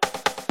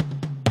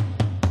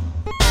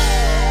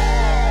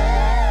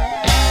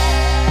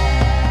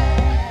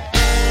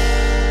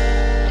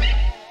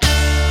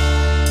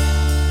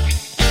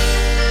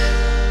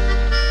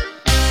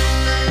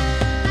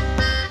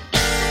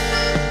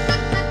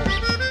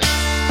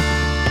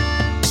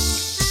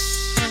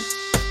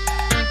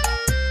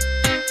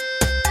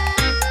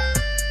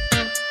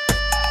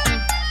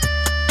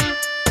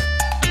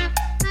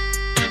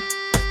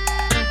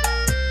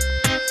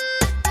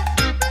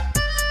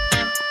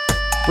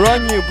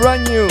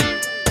 Brand new.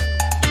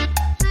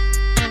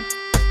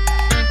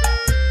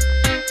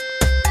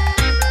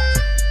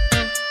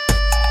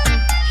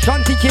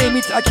 Shanti K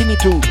meets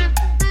Akimitu.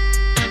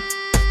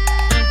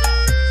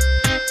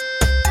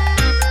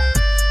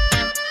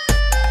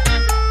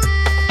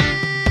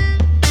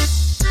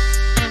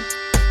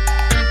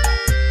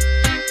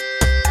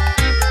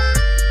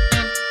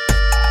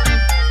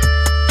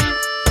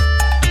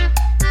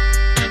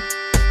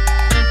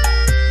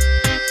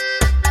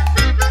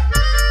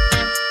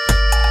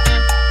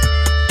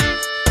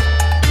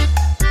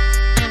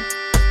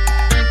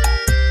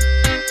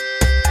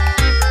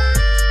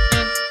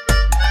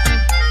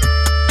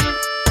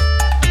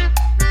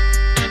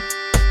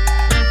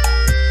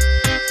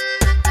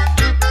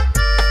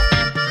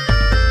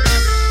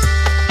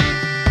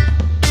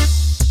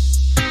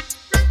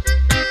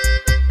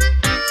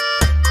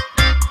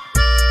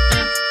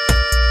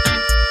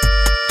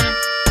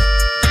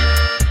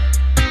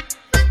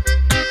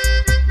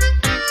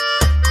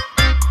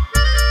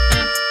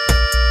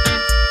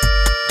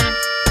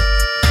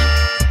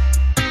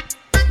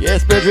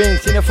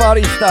 Drinks in a Far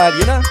East style,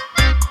 you know?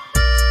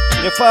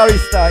 In a Far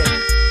East style.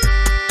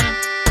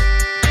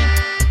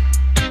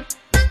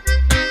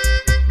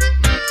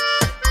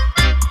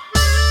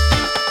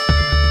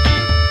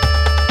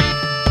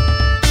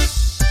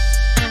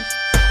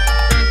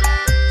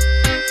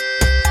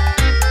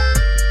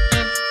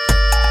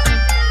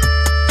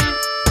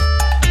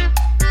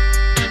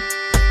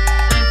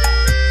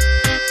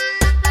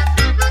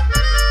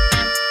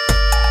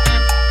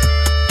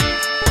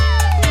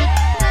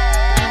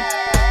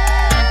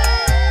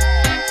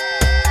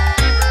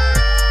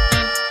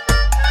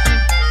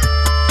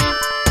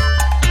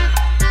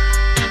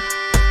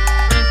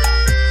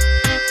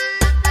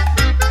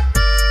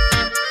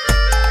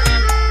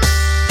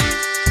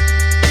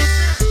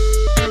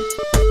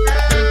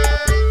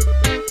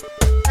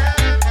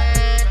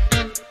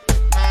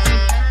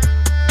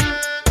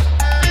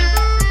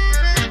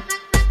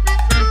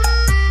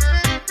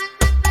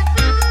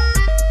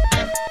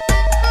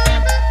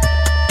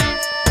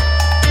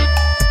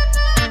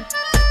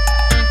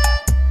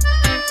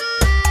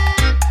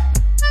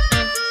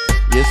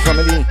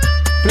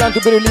 To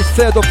be released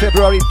 3rd of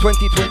February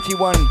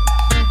 2021.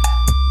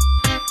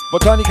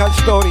 Botanical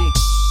Story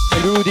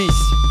and Rudy's.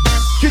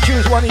 You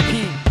choose one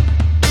EP.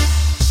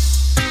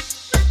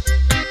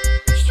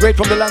 Straight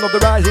from the land of the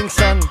rising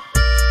sun.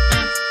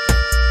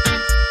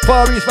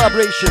 Far East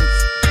Vibrations.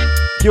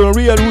 You're on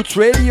Real Roots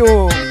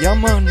Radio. Yeah,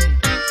 man.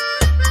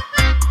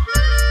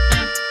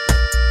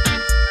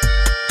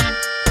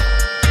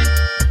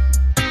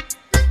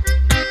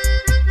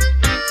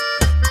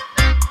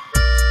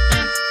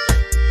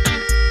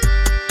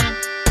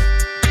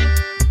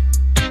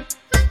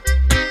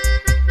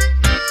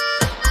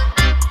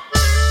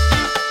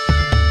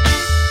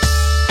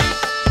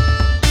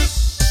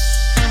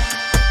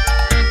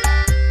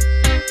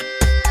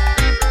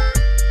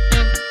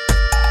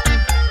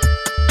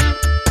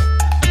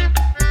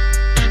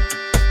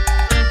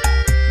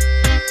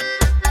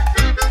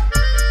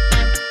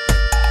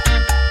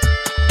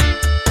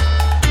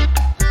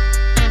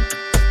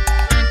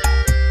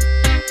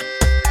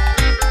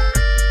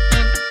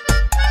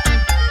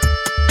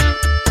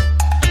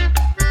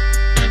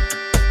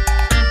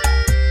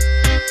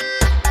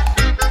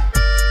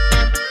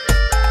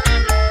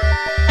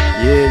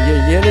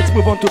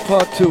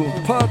 Part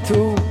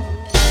 2.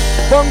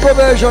 Bongo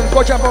version,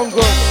 Kocha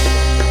Bongo.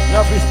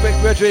 Enough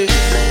respect, brethren.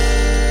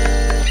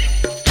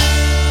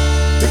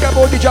 Pick up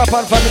all the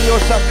Japan family,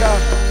 Osaka,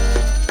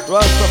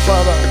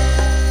 Rastafari.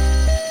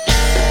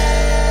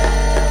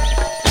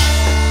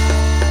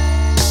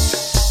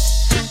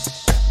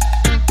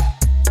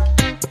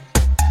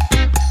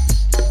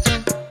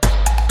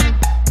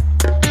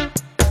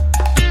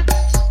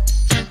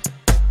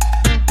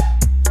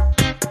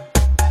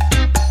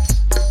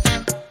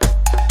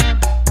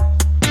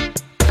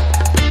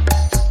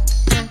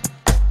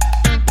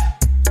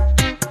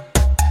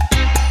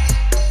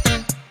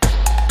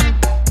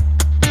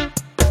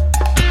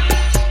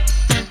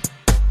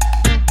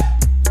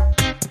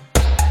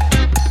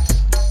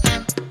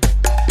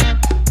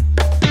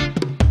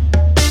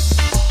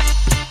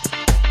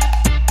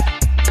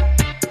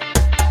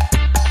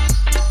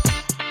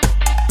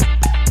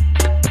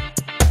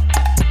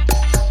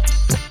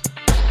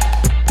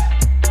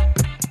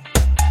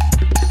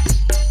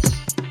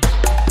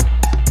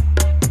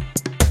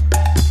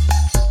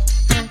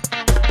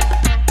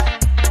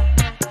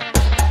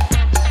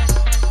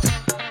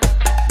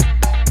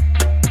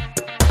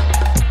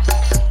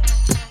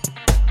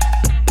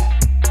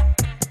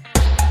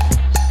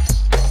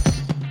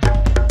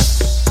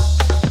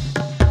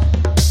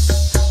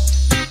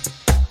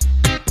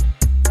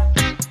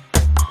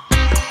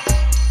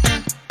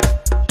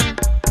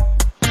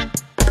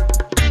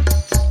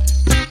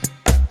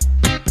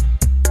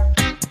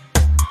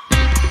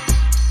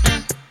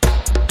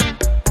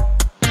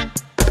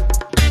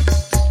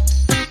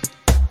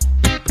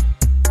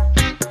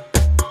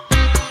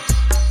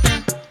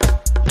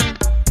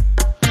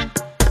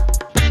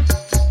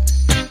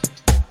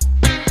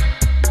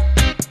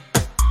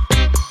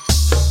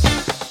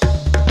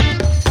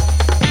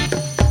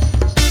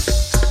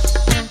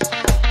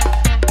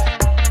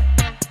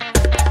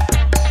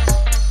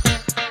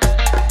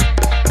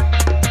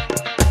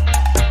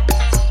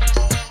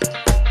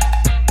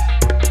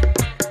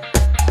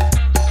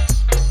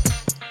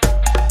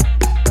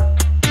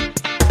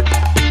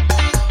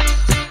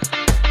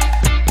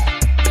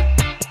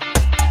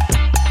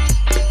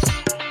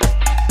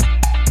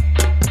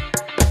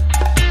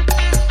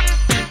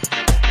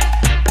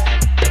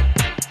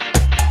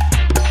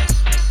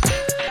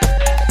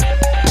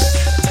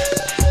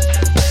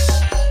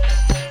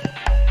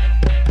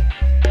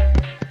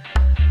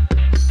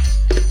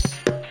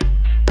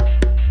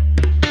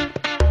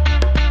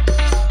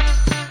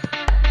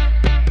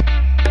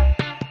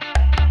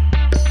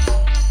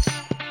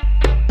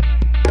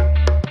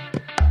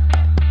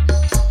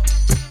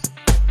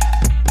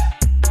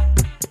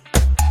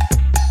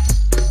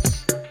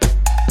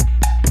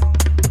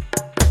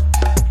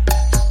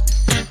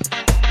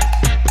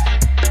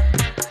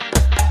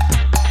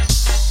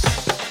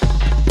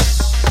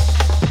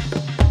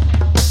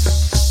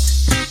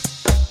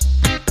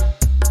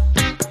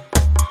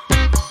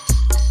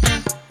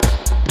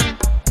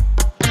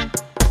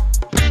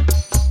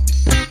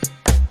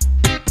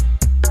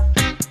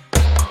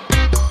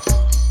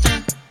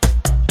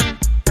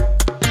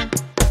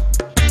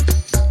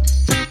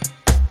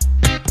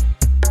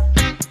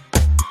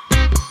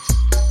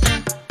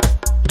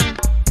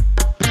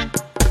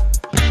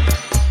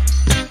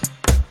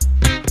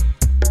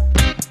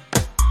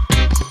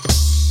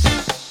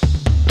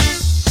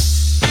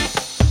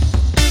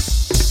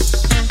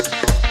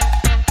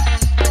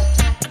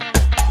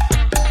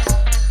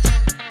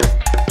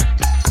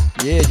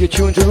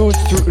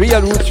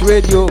 Real Roots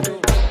Radio.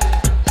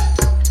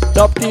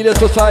 Top Dealer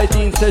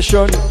Society in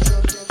session.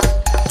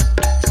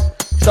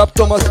 Top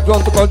Thomas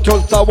Ground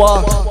Control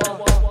Tower.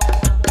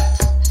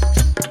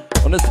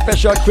 On a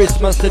special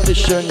Christmas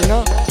edition, you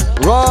know?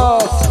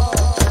 Ross!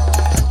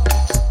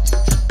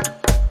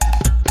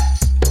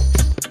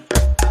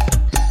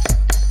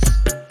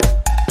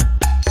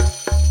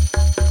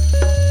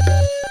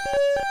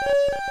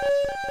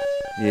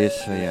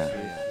 Yes, yeah.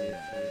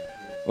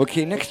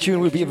 Okay, next tune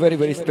will be a very,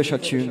 very special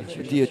tune.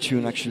 A dear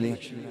tune,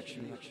 actually.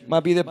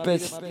 Might be the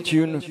best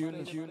tune,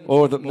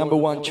 or the number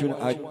one tune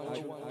I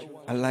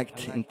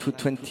liked in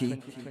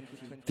 220.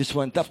 This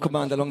one, Dub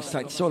Command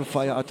alongside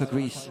Soulfire out of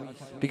Greece.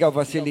 Big up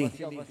Vasily.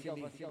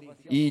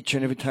 Each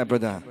and every time,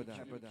 brother.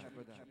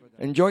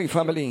 Enjoy,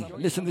 family.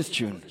 Listen to this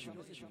tune.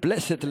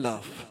 Blessed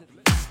Love.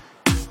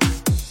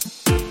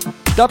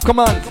 Dub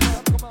Command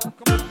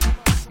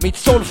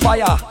meets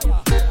Soulfire.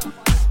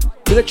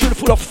 With a tune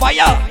full of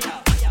fire.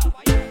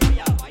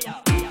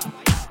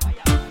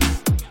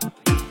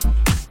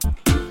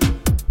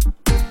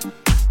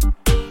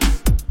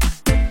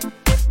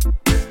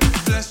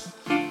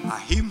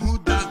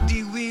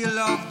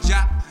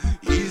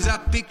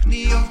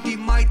 Pickney of the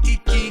mighty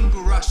King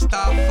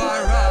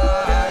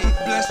Rastafari.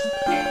 Blessed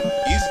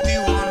is the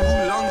one who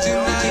longs in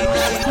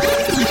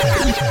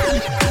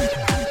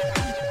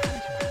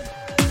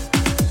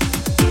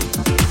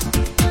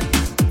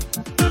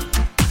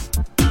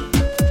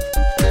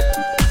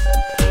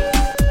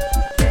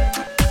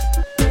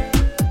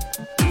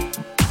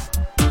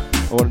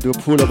I want to do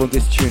a pull up on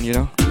this tune, you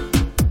know.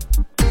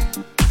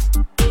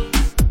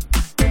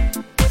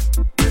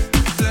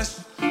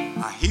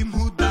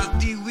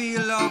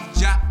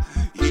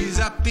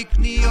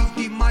 Pickney of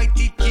the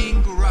mighty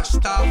King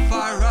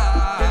Rastafari.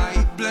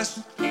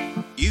 Blessed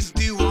is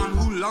the one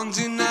who longs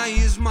in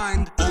his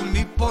mind.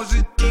 Only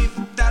positive,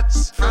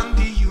 that's from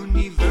the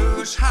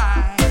universe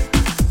high.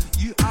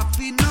 You have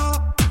to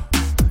know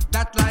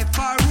that life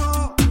are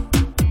raw.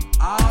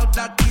 All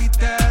that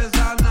glitters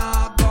are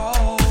not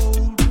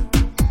gold.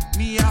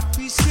 Me have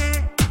to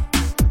say,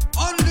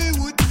 only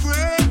with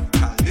pray.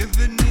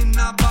 Living in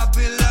a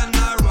Babylon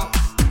rock.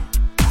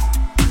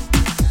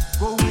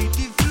 Go with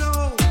the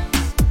flow.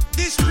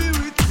 The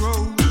spirit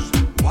grows.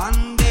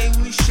 One day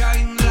we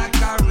shine like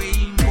a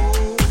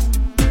rainbow.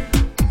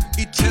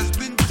 It has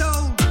been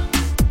told,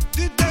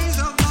 the days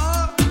of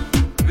old,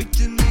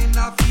 written in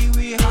our few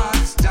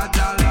hearts,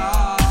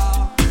 Jadala.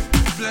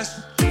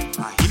 Blessed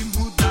are him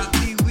who does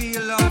the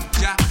will of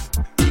Jah.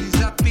 He's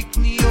a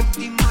pickney of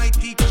the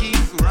mighty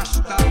King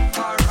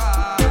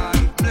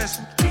Rastafari.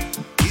 Blessed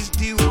is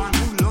the one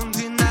who longs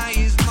in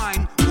his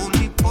mind.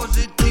 Only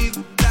positive,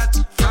 that's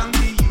from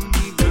the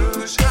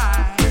universe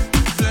high.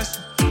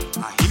 Blessed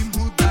are him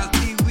who does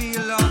the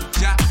will of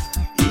Jah.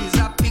 He's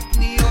a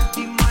pickney of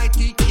the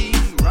mighty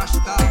King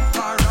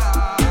Rastafari.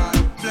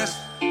 Blessed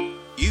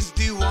is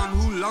the one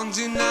who longs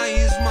in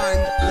his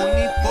mind.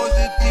 Only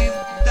positive,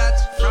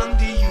 that's from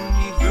the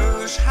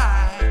universe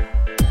high.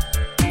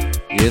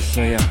 Yes,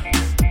 I am.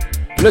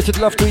 Blessed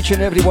love to each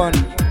and everyone.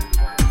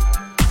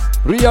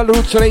 Real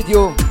Roots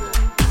Radio.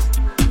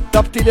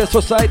 Top Dealer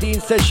Society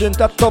in session.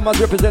 Top Thomas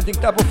representing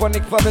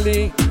Tapophonic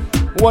family.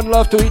 One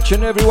love to each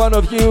and every one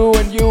of you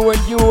and you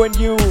and you and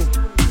you.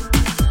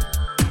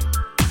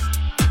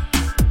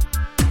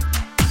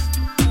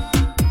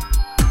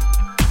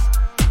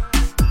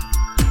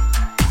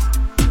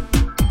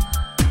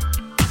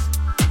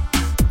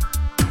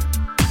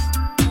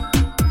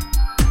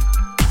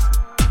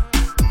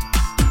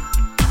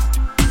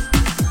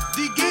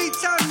 The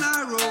gates are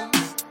narrow,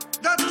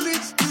 that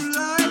leads to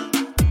life.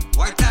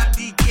 White are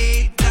the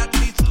gate that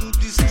leads to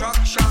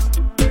destruction.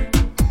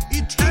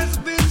 It has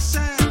been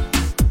said,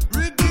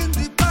 reading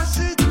the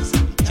passage,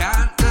 you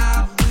can't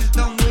have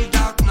wisdom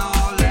without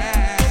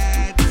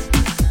knowledge.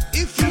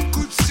 If you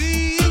could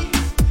see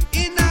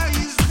in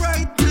his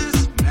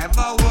brightness,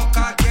 never walk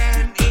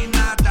again in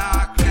a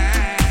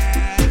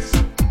darkness.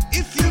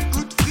 If you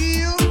could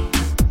feel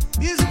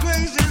his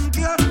grace and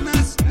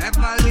gladness,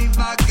 never live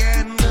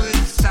again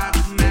with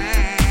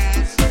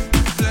sadness.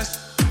 Blessed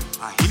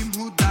are him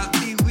who does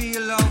the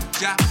will of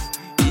Jah.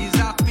 He's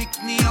a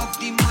pickney of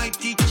the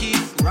mighty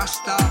King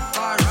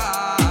Rastafari.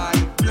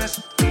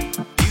 Blessed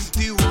is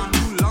the one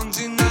who longs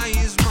in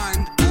his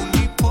mind.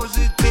 Only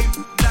positive,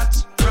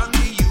 that's from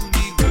the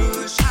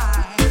universe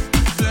high.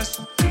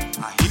 Blessed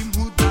are him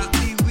who does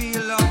the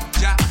will of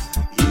Jah.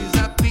 He's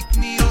a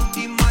pickney of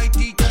the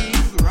mighty King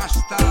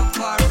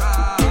Rastafari.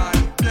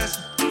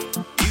 Blessed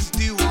is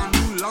the one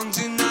who longs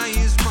in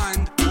his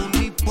mind.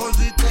 Only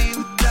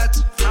positive,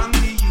 that's from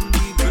the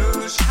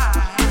universe high.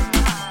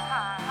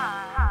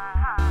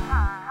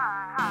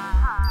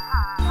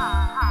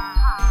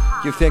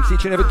 Give thanks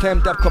each and every time,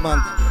 Dub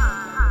Command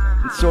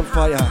and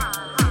Soulfire,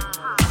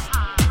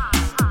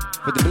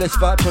 for the blessed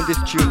vibes on this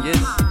tune, yes,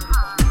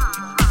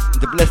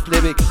 and the blessed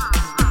lyrics,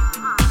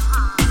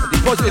 and the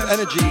positive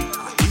energy.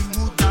 Him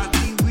who does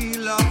the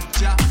will of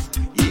Jah.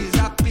 He's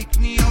a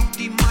pickney of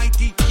the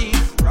mighty King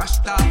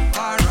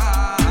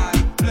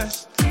Rastafari.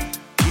 Blessed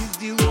is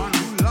the one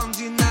who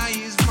longs in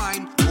his mind.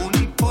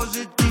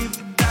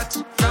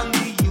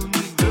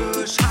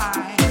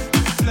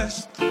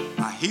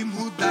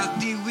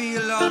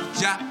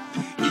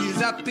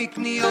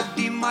 Pickney of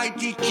the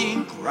mighty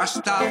King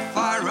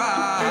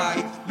Rastafari.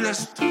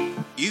 Blessed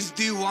is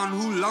the one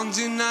who longs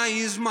in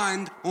his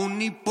mind,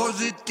 only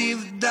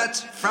positive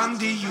that's from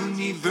the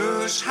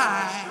universe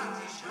high.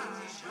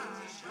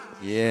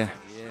 Yeah,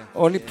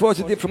 only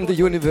positive from the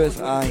universe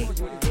high.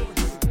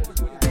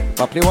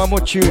 I'll play one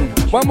more tune,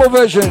 one more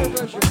version,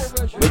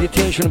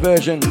 meditation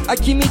version.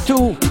 Akimi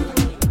too.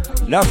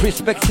 Enough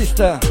respect,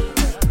 sister,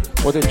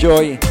 for the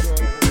joy,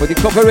 for the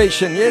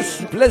cooperation. Yes,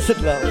 blessed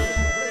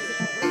love.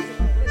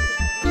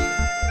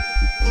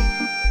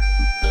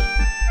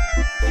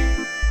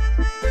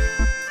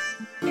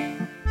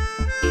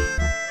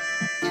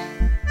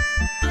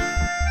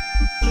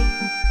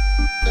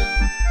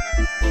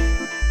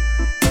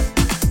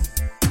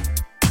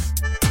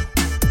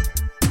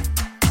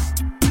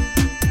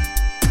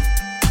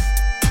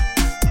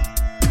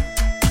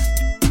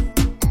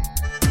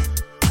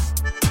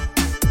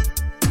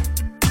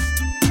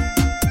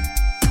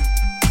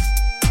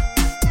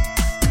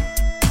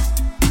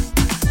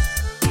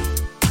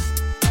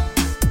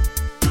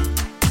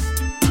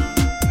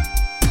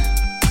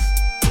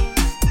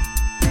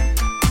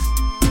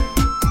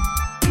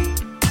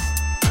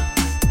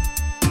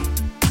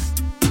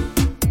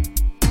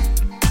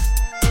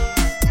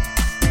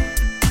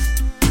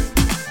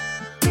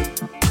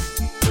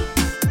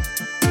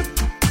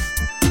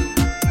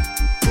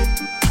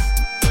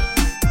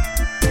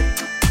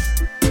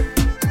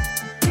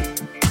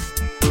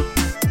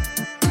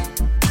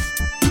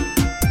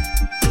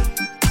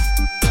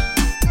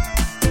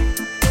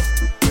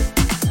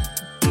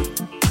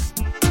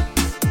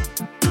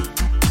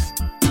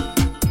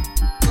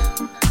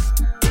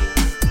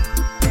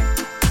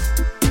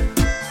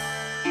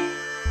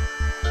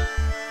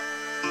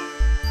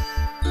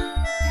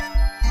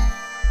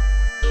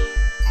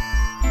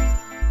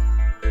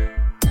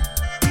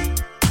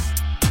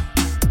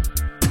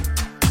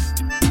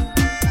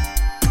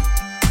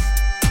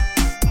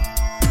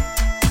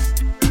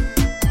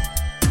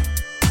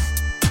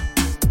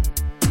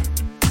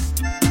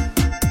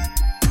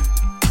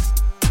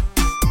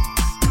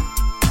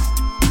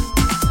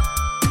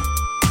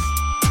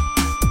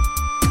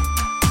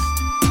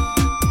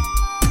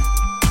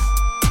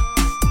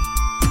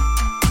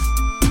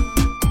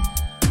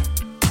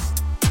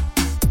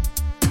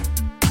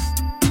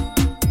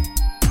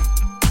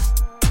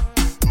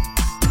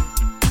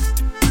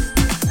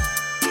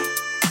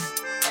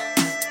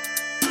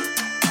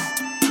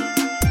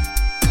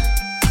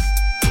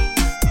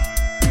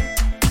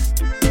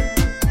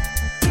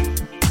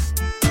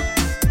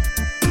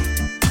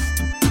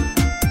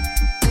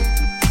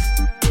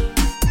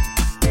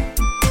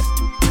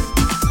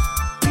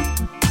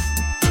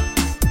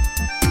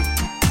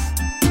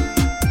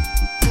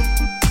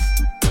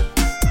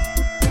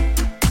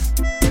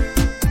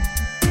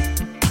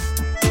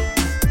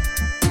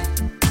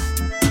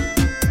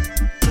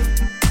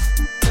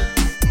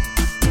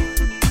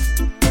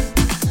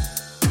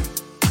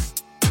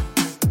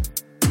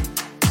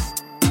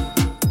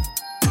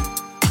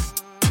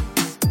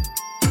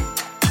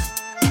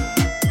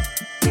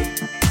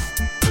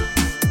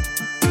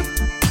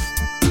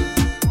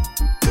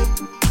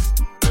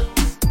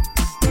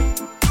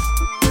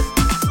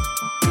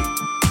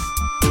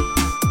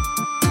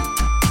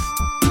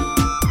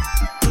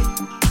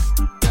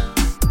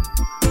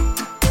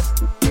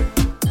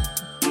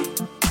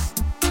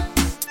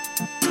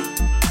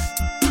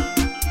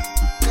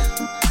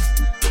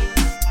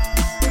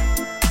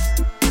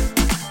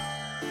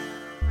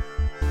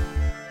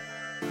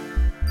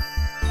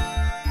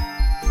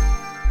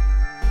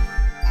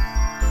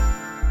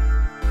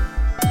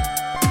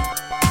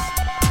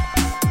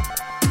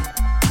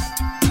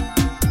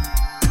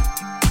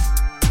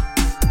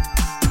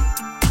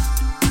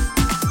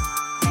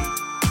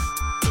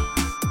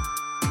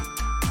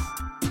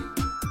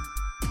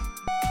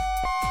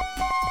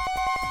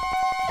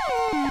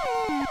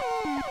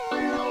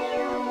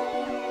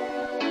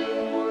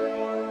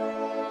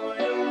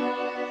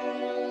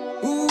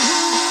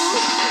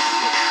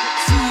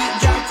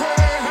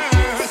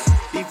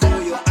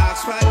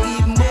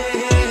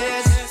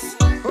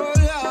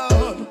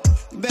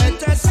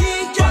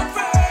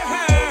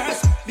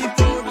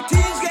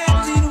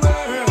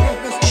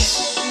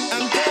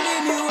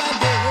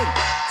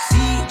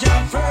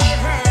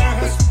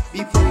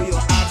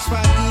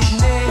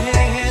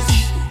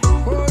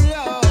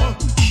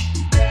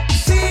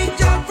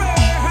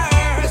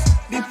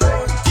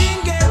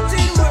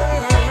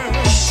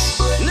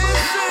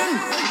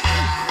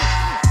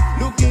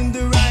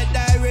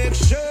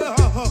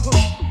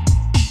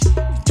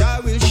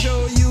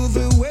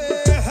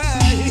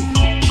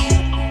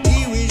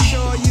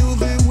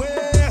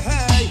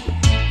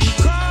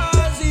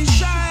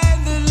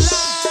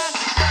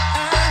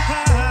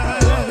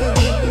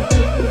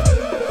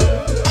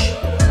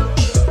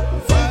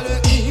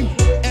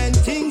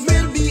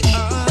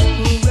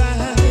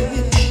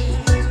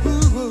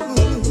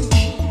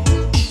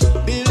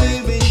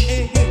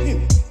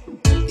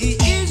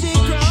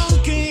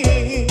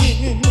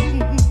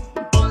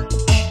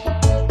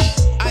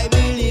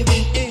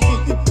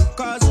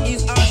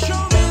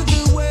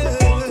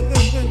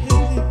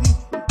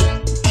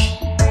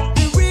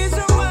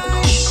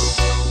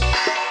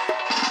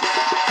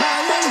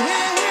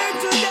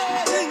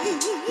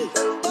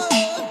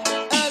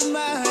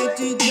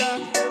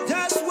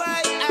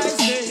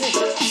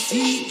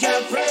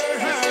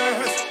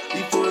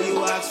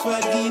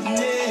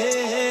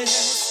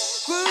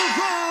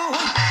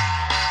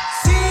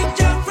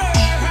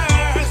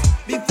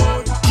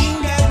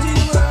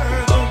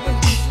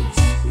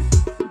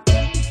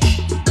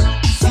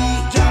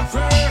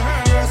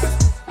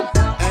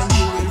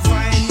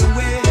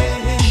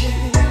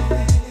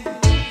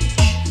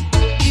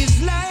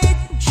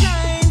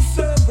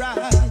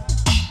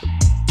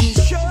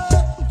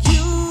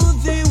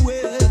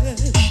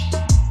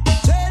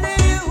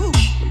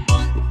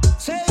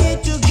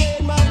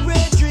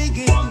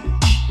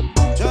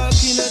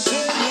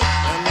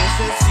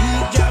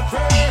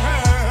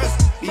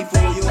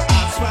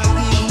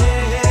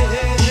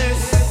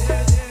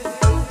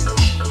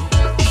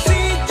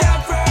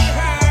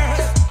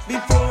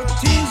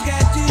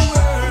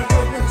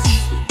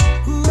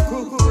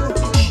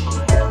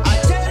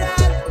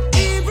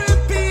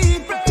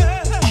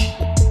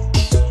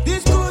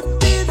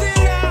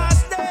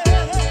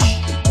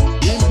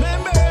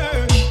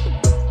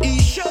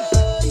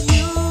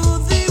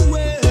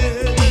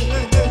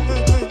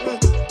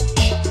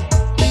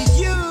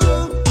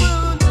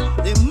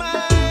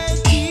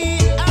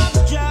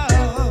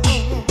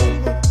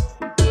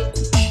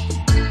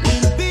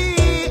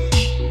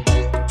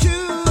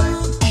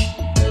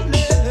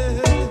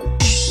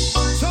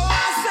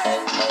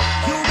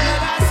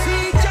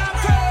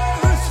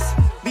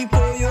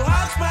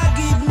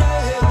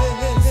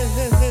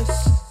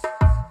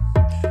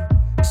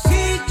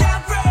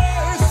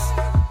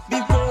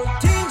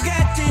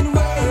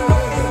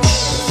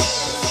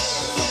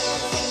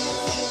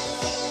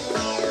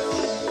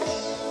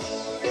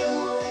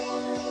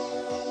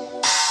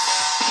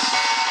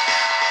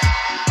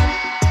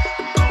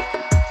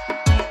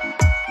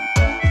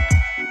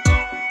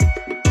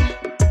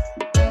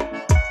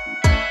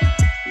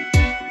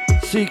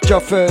 Seek Jah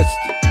First,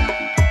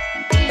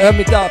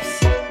 Hermit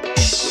Dubs,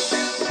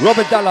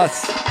 Robert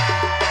Dallas,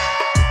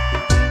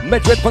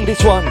 Medred on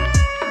this one.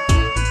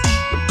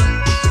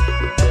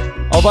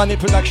 Avani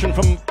production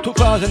from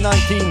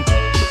 2019.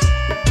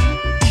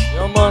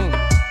 Yo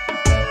man.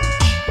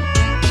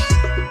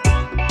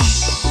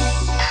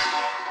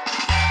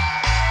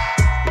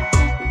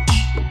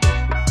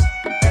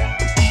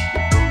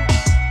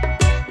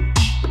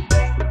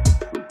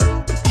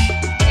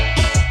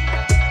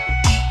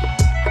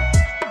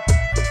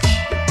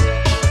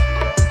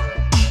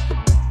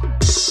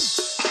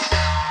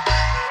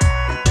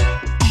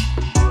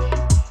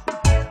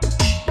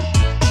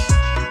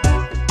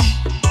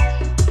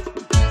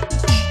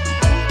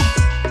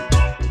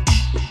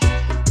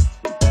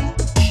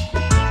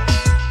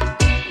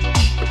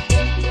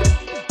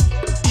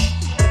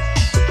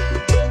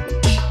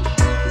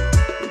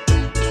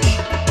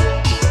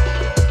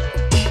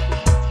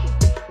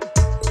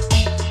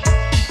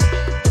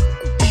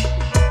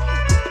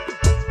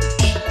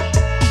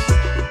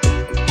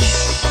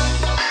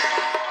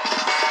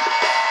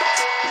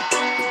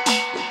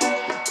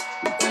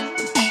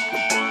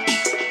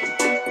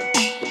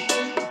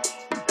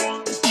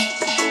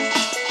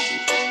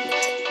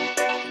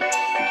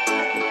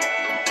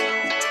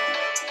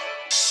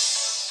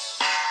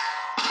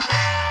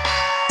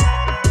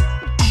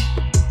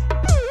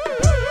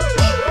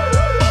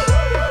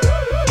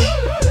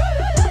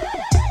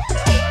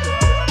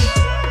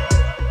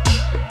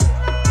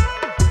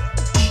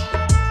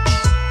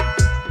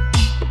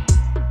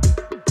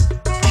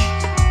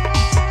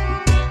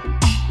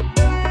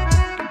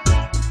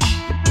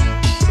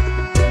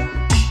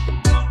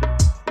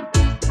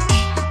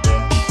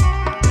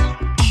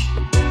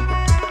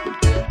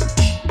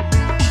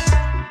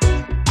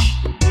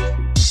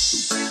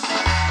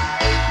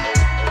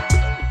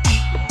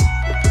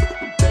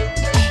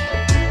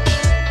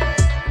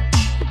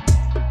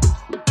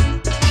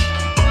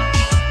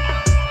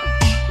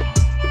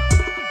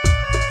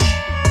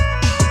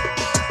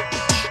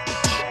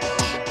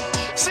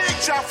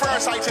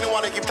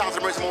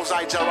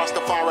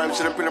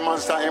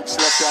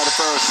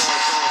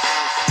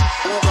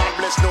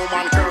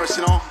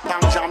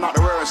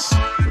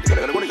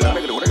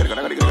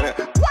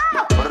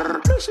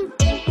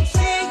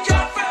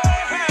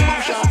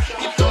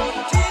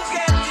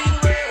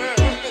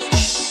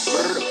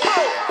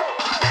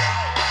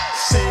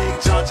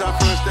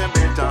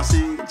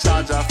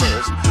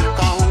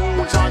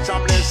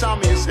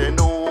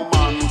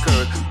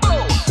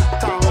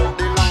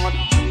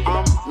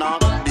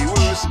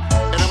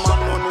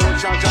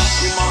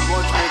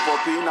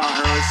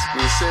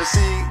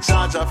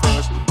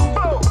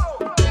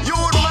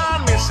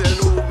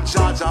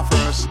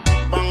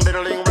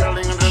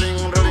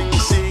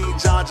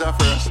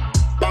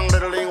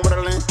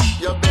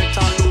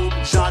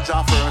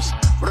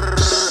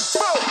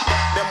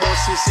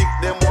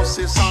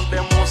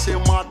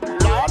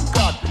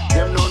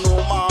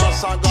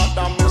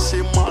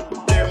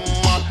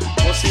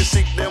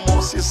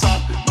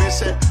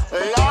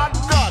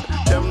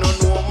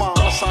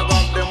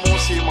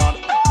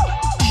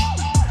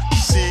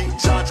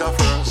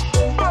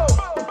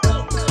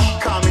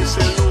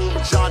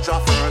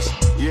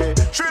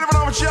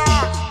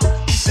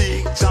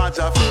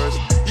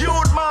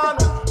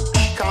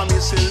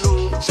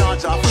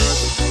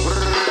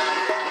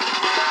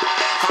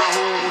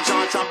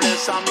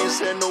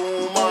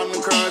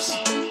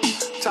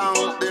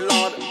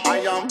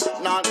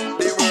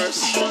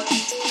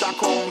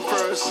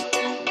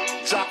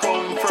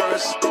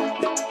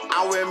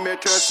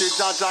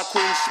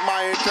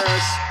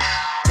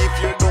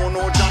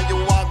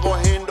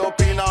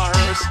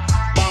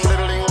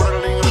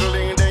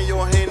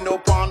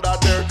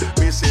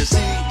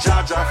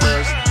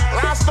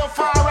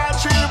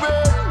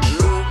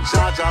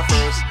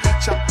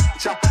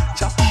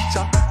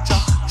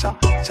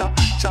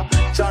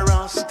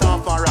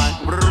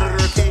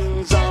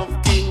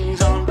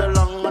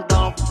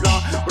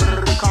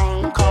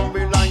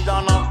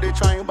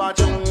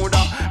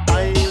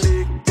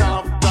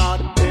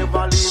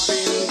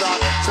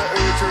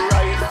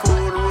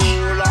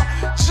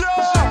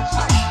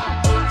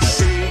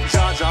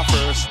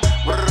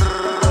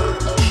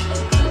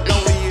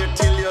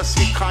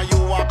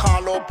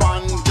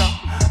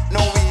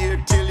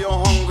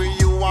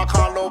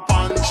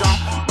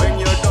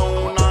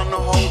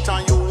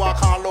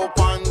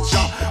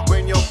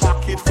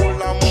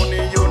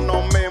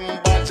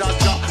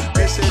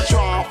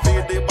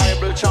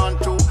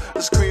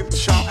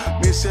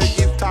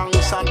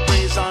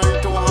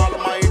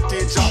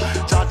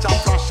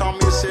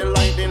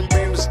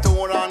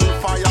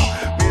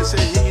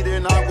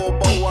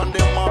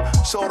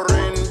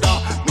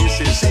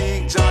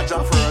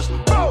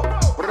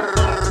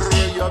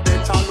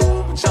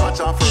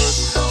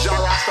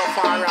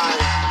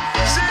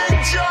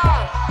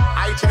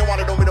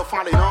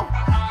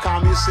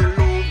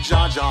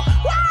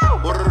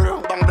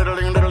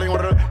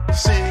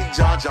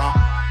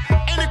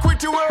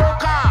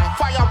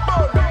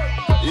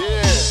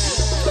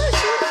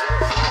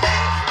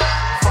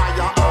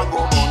 Fire, I go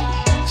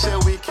on. Say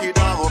wicked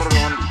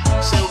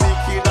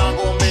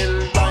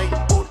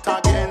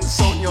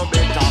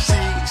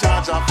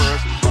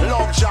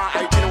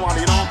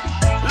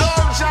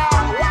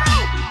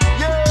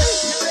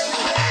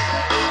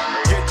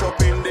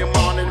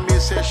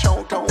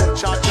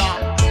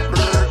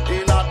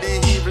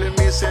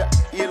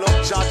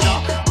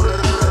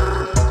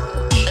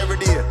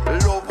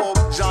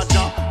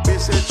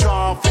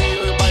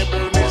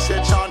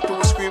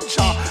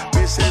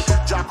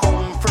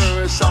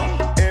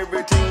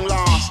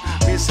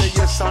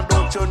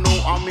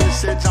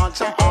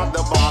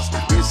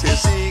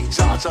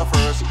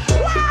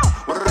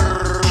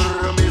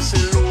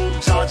Missy Luke,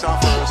 Jaja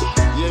first.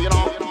 Yeah, you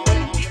know.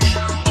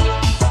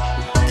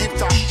 Give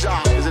thanks,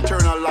 Jah is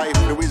eternal life.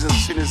 The reason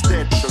sin is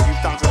dead. So give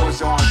thanks to the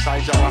one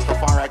side, Jah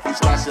Rastafari, King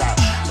Selassie.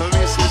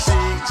 Missy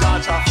seek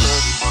Jaja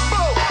first.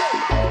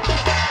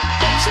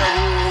 Say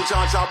who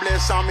Jaja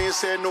bless and me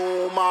say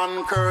no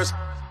man curse.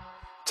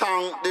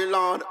 Thank the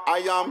Lord, I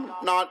am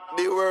not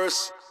the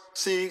worst.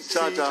 Seek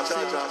Jaja.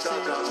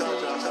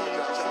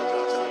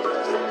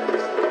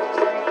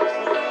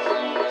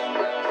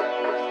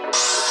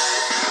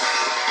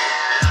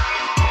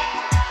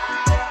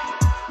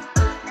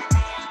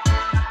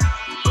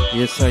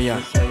 Yes, I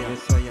am.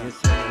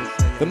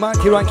 The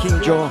mighty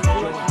Ranking Joe.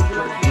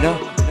 You know?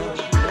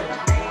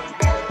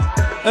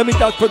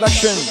 Hermitage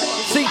Production.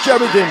 Sing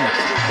Sheridan.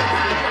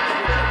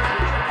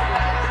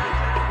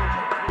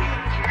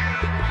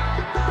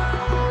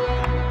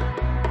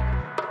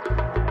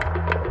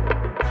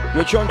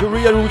 You're tuned to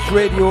Real Roots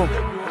Radio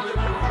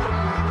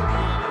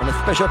on a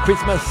special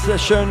Christmas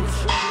session.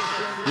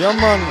 Yeah,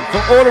 man,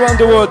 from all around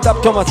the world,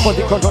 Dap Thomas,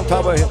 Ponty Control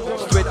Tower,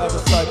 straight out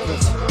of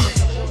Cyprus.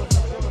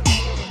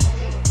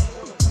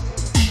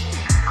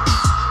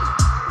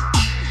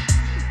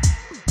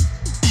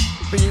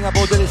 Bringing up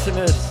all the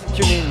listeners,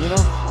 tune in, you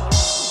know.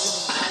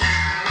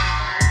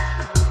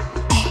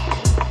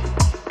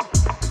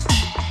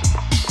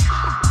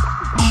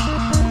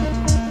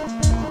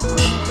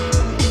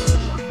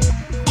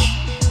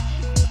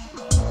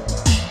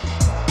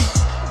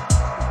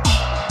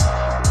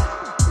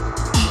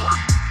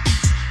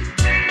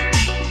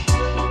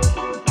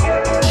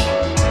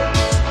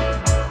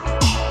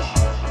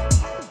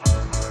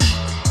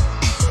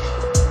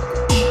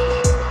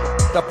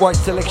 Top white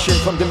selection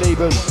from the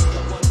label.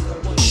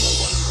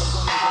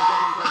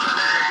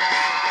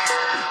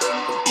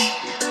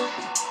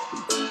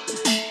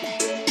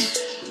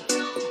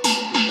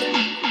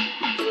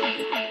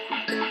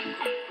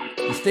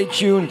 Stay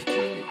tuned.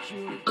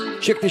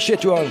 Check the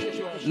schedule.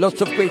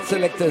 Lots of great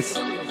selectors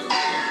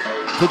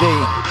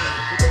today.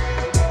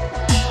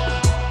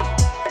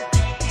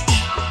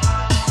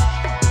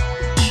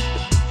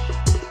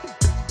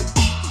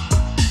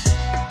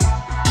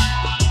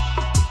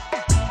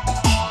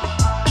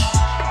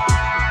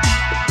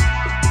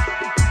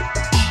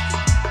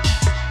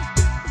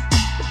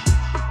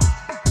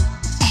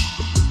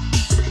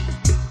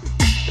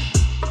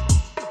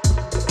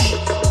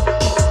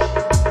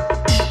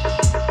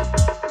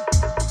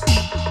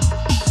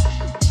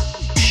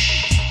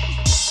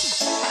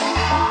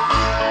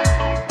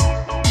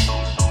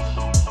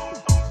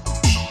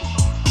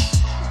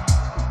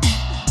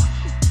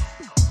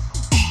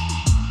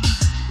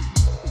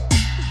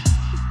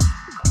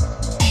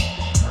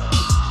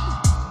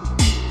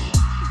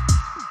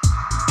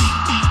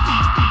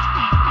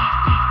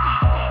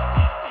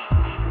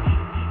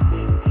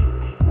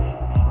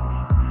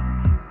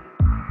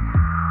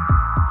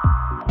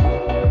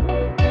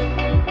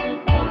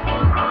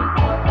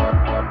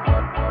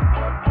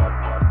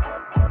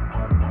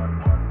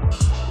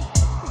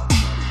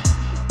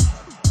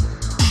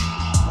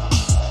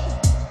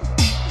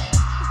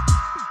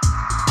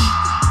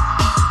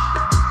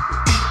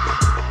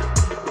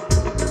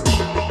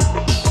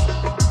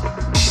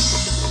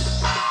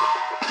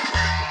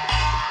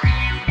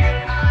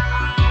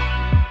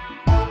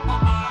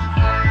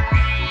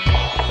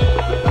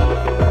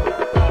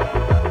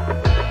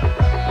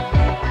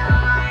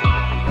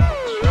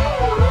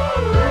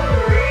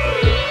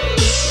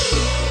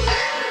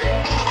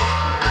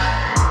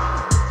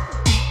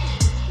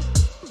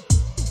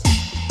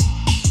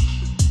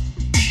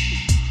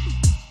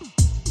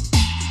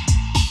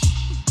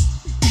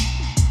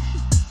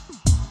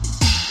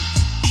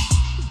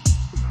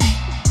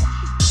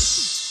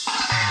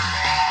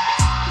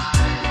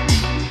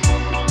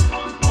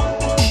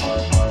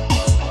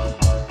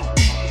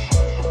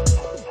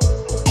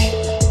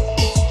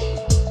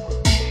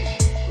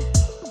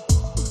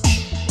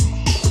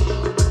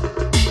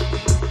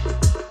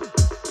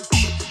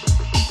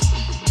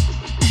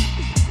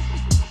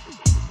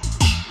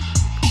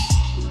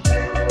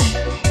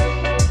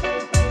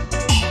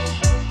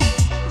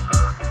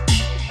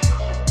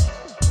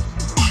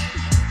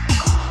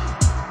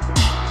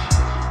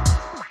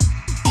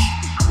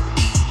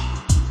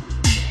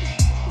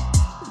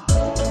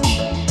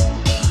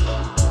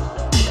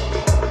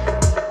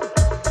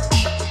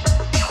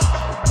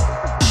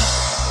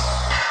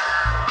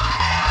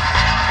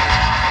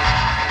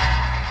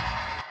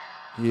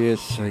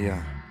 Yes,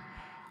 yeah.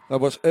 That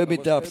was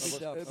Urban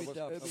Dubs.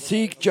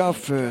 Seek Jah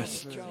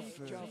First.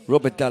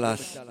 Robert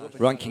Dallas,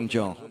 Ranking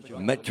John,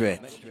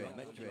 Madrid.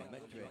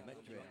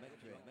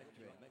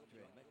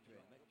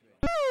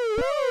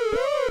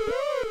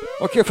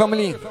 Okay,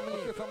 family.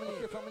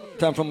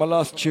 Time for my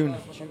last tune.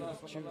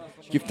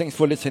 Give thanks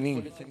for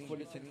listening,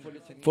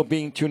 for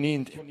being tuned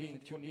in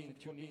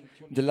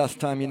the last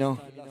time, you know.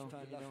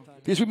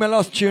 This will be my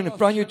last tune, a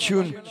brand new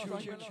tune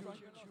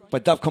by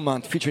Dub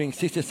Command featuring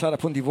Sister Sarah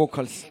upon the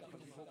vocals.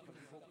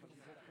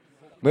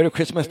 Merry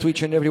Christmas to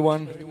each and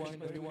everyone.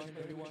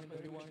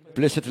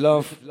 Blessed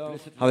love.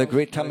 Have a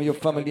great time with your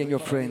family and your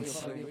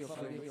friends.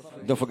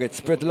 Don't forget,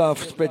 spread love,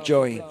 spread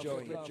joy.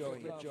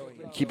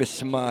 Keep a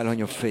smile on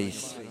your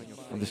face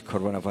on this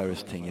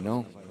coronavirus thing, you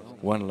know?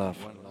 One love.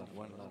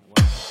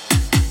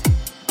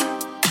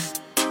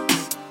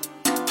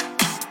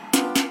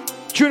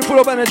 Tune full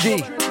of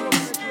energy.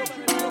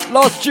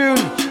 Last tune.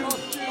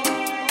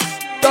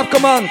 Top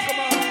Command.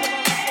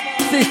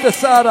 Sister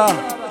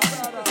Sarah.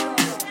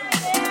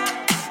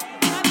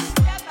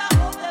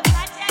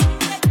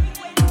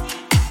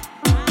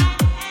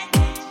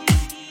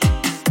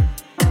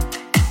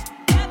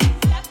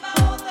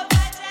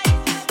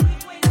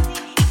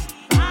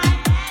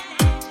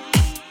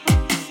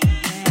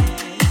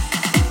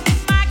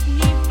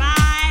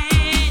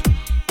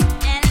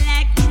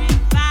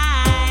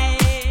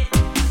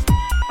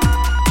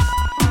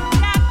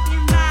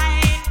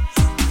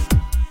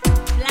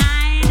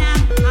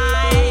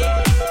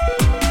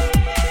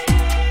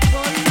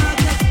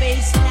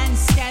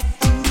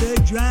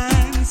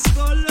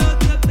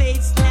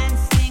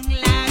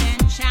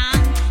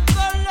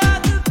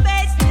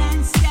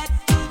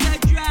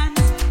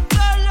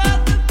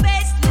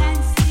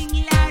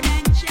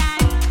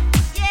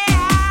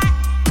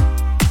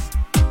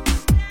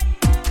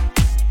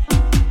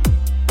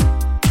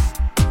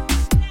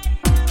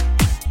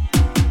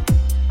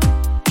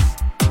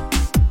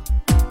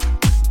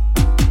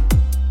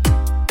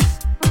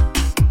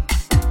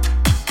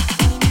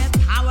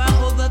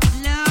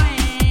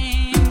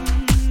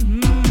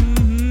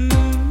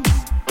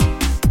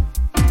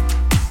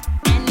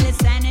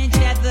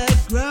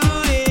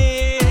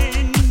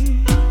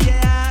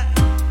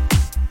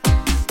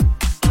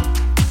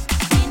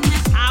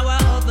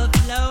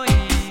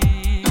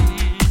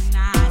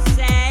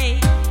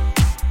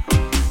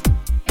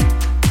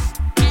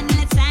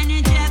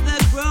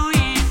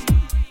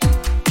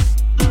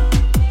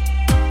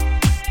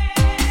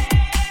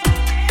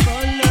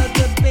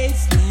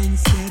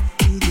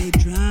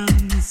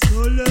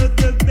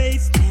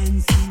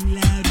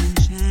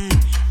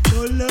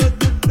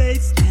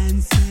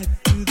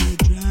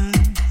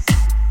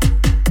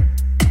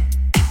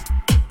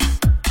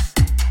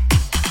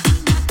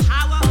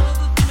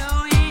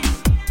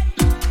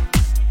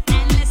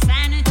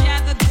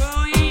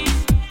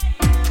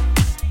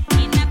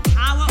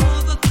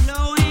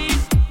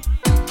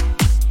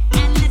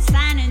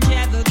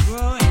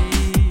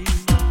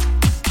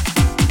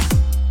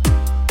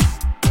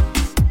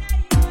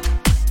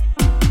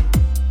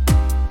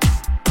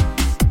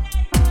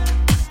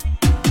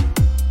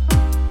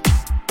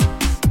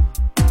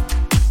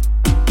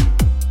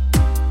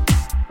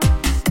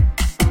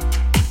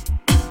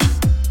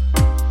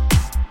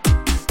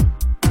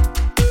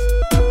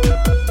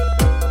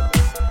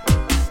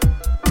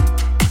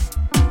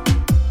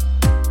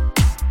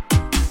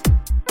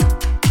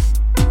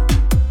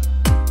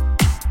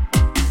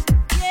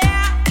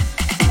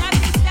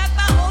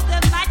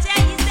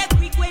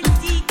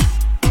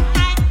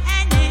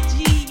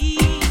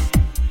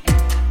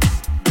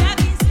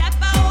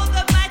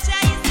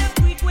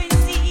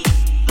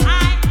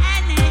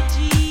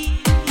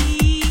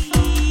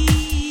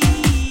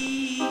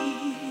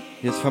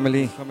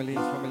 Family.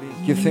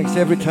 Give thanks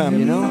every time,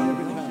 you know?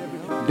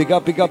 Big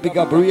up,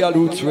 Real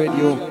Roots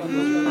Radio.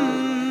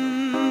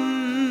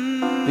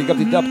 Big up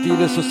the Dub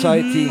Dealer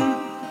Society.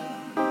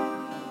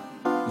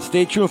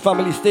 Stay tuned,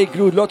 family, stay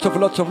glued. Lots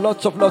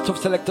of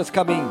selectors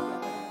coming.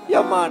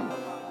 Yeah, man.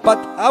 But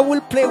I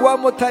will play one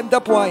more time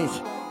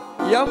dubwise.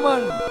 Yeah,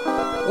 man.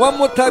 One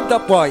more time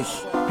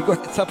dubwise. Because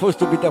it's supposed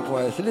to be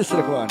dubwise. Listen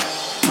to one.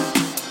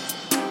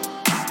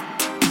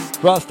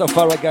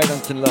 Rastafari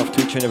guidance and love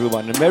to each and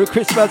everyone. And Merry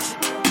Christmas.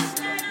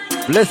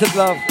 Blessed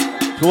love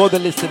to all the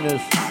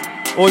listeners,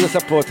 all the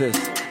supporters,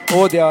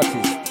 all the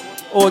artists,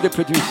 all the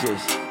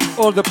producers,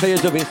 all the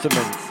players of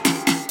instruments.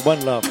 One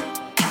love.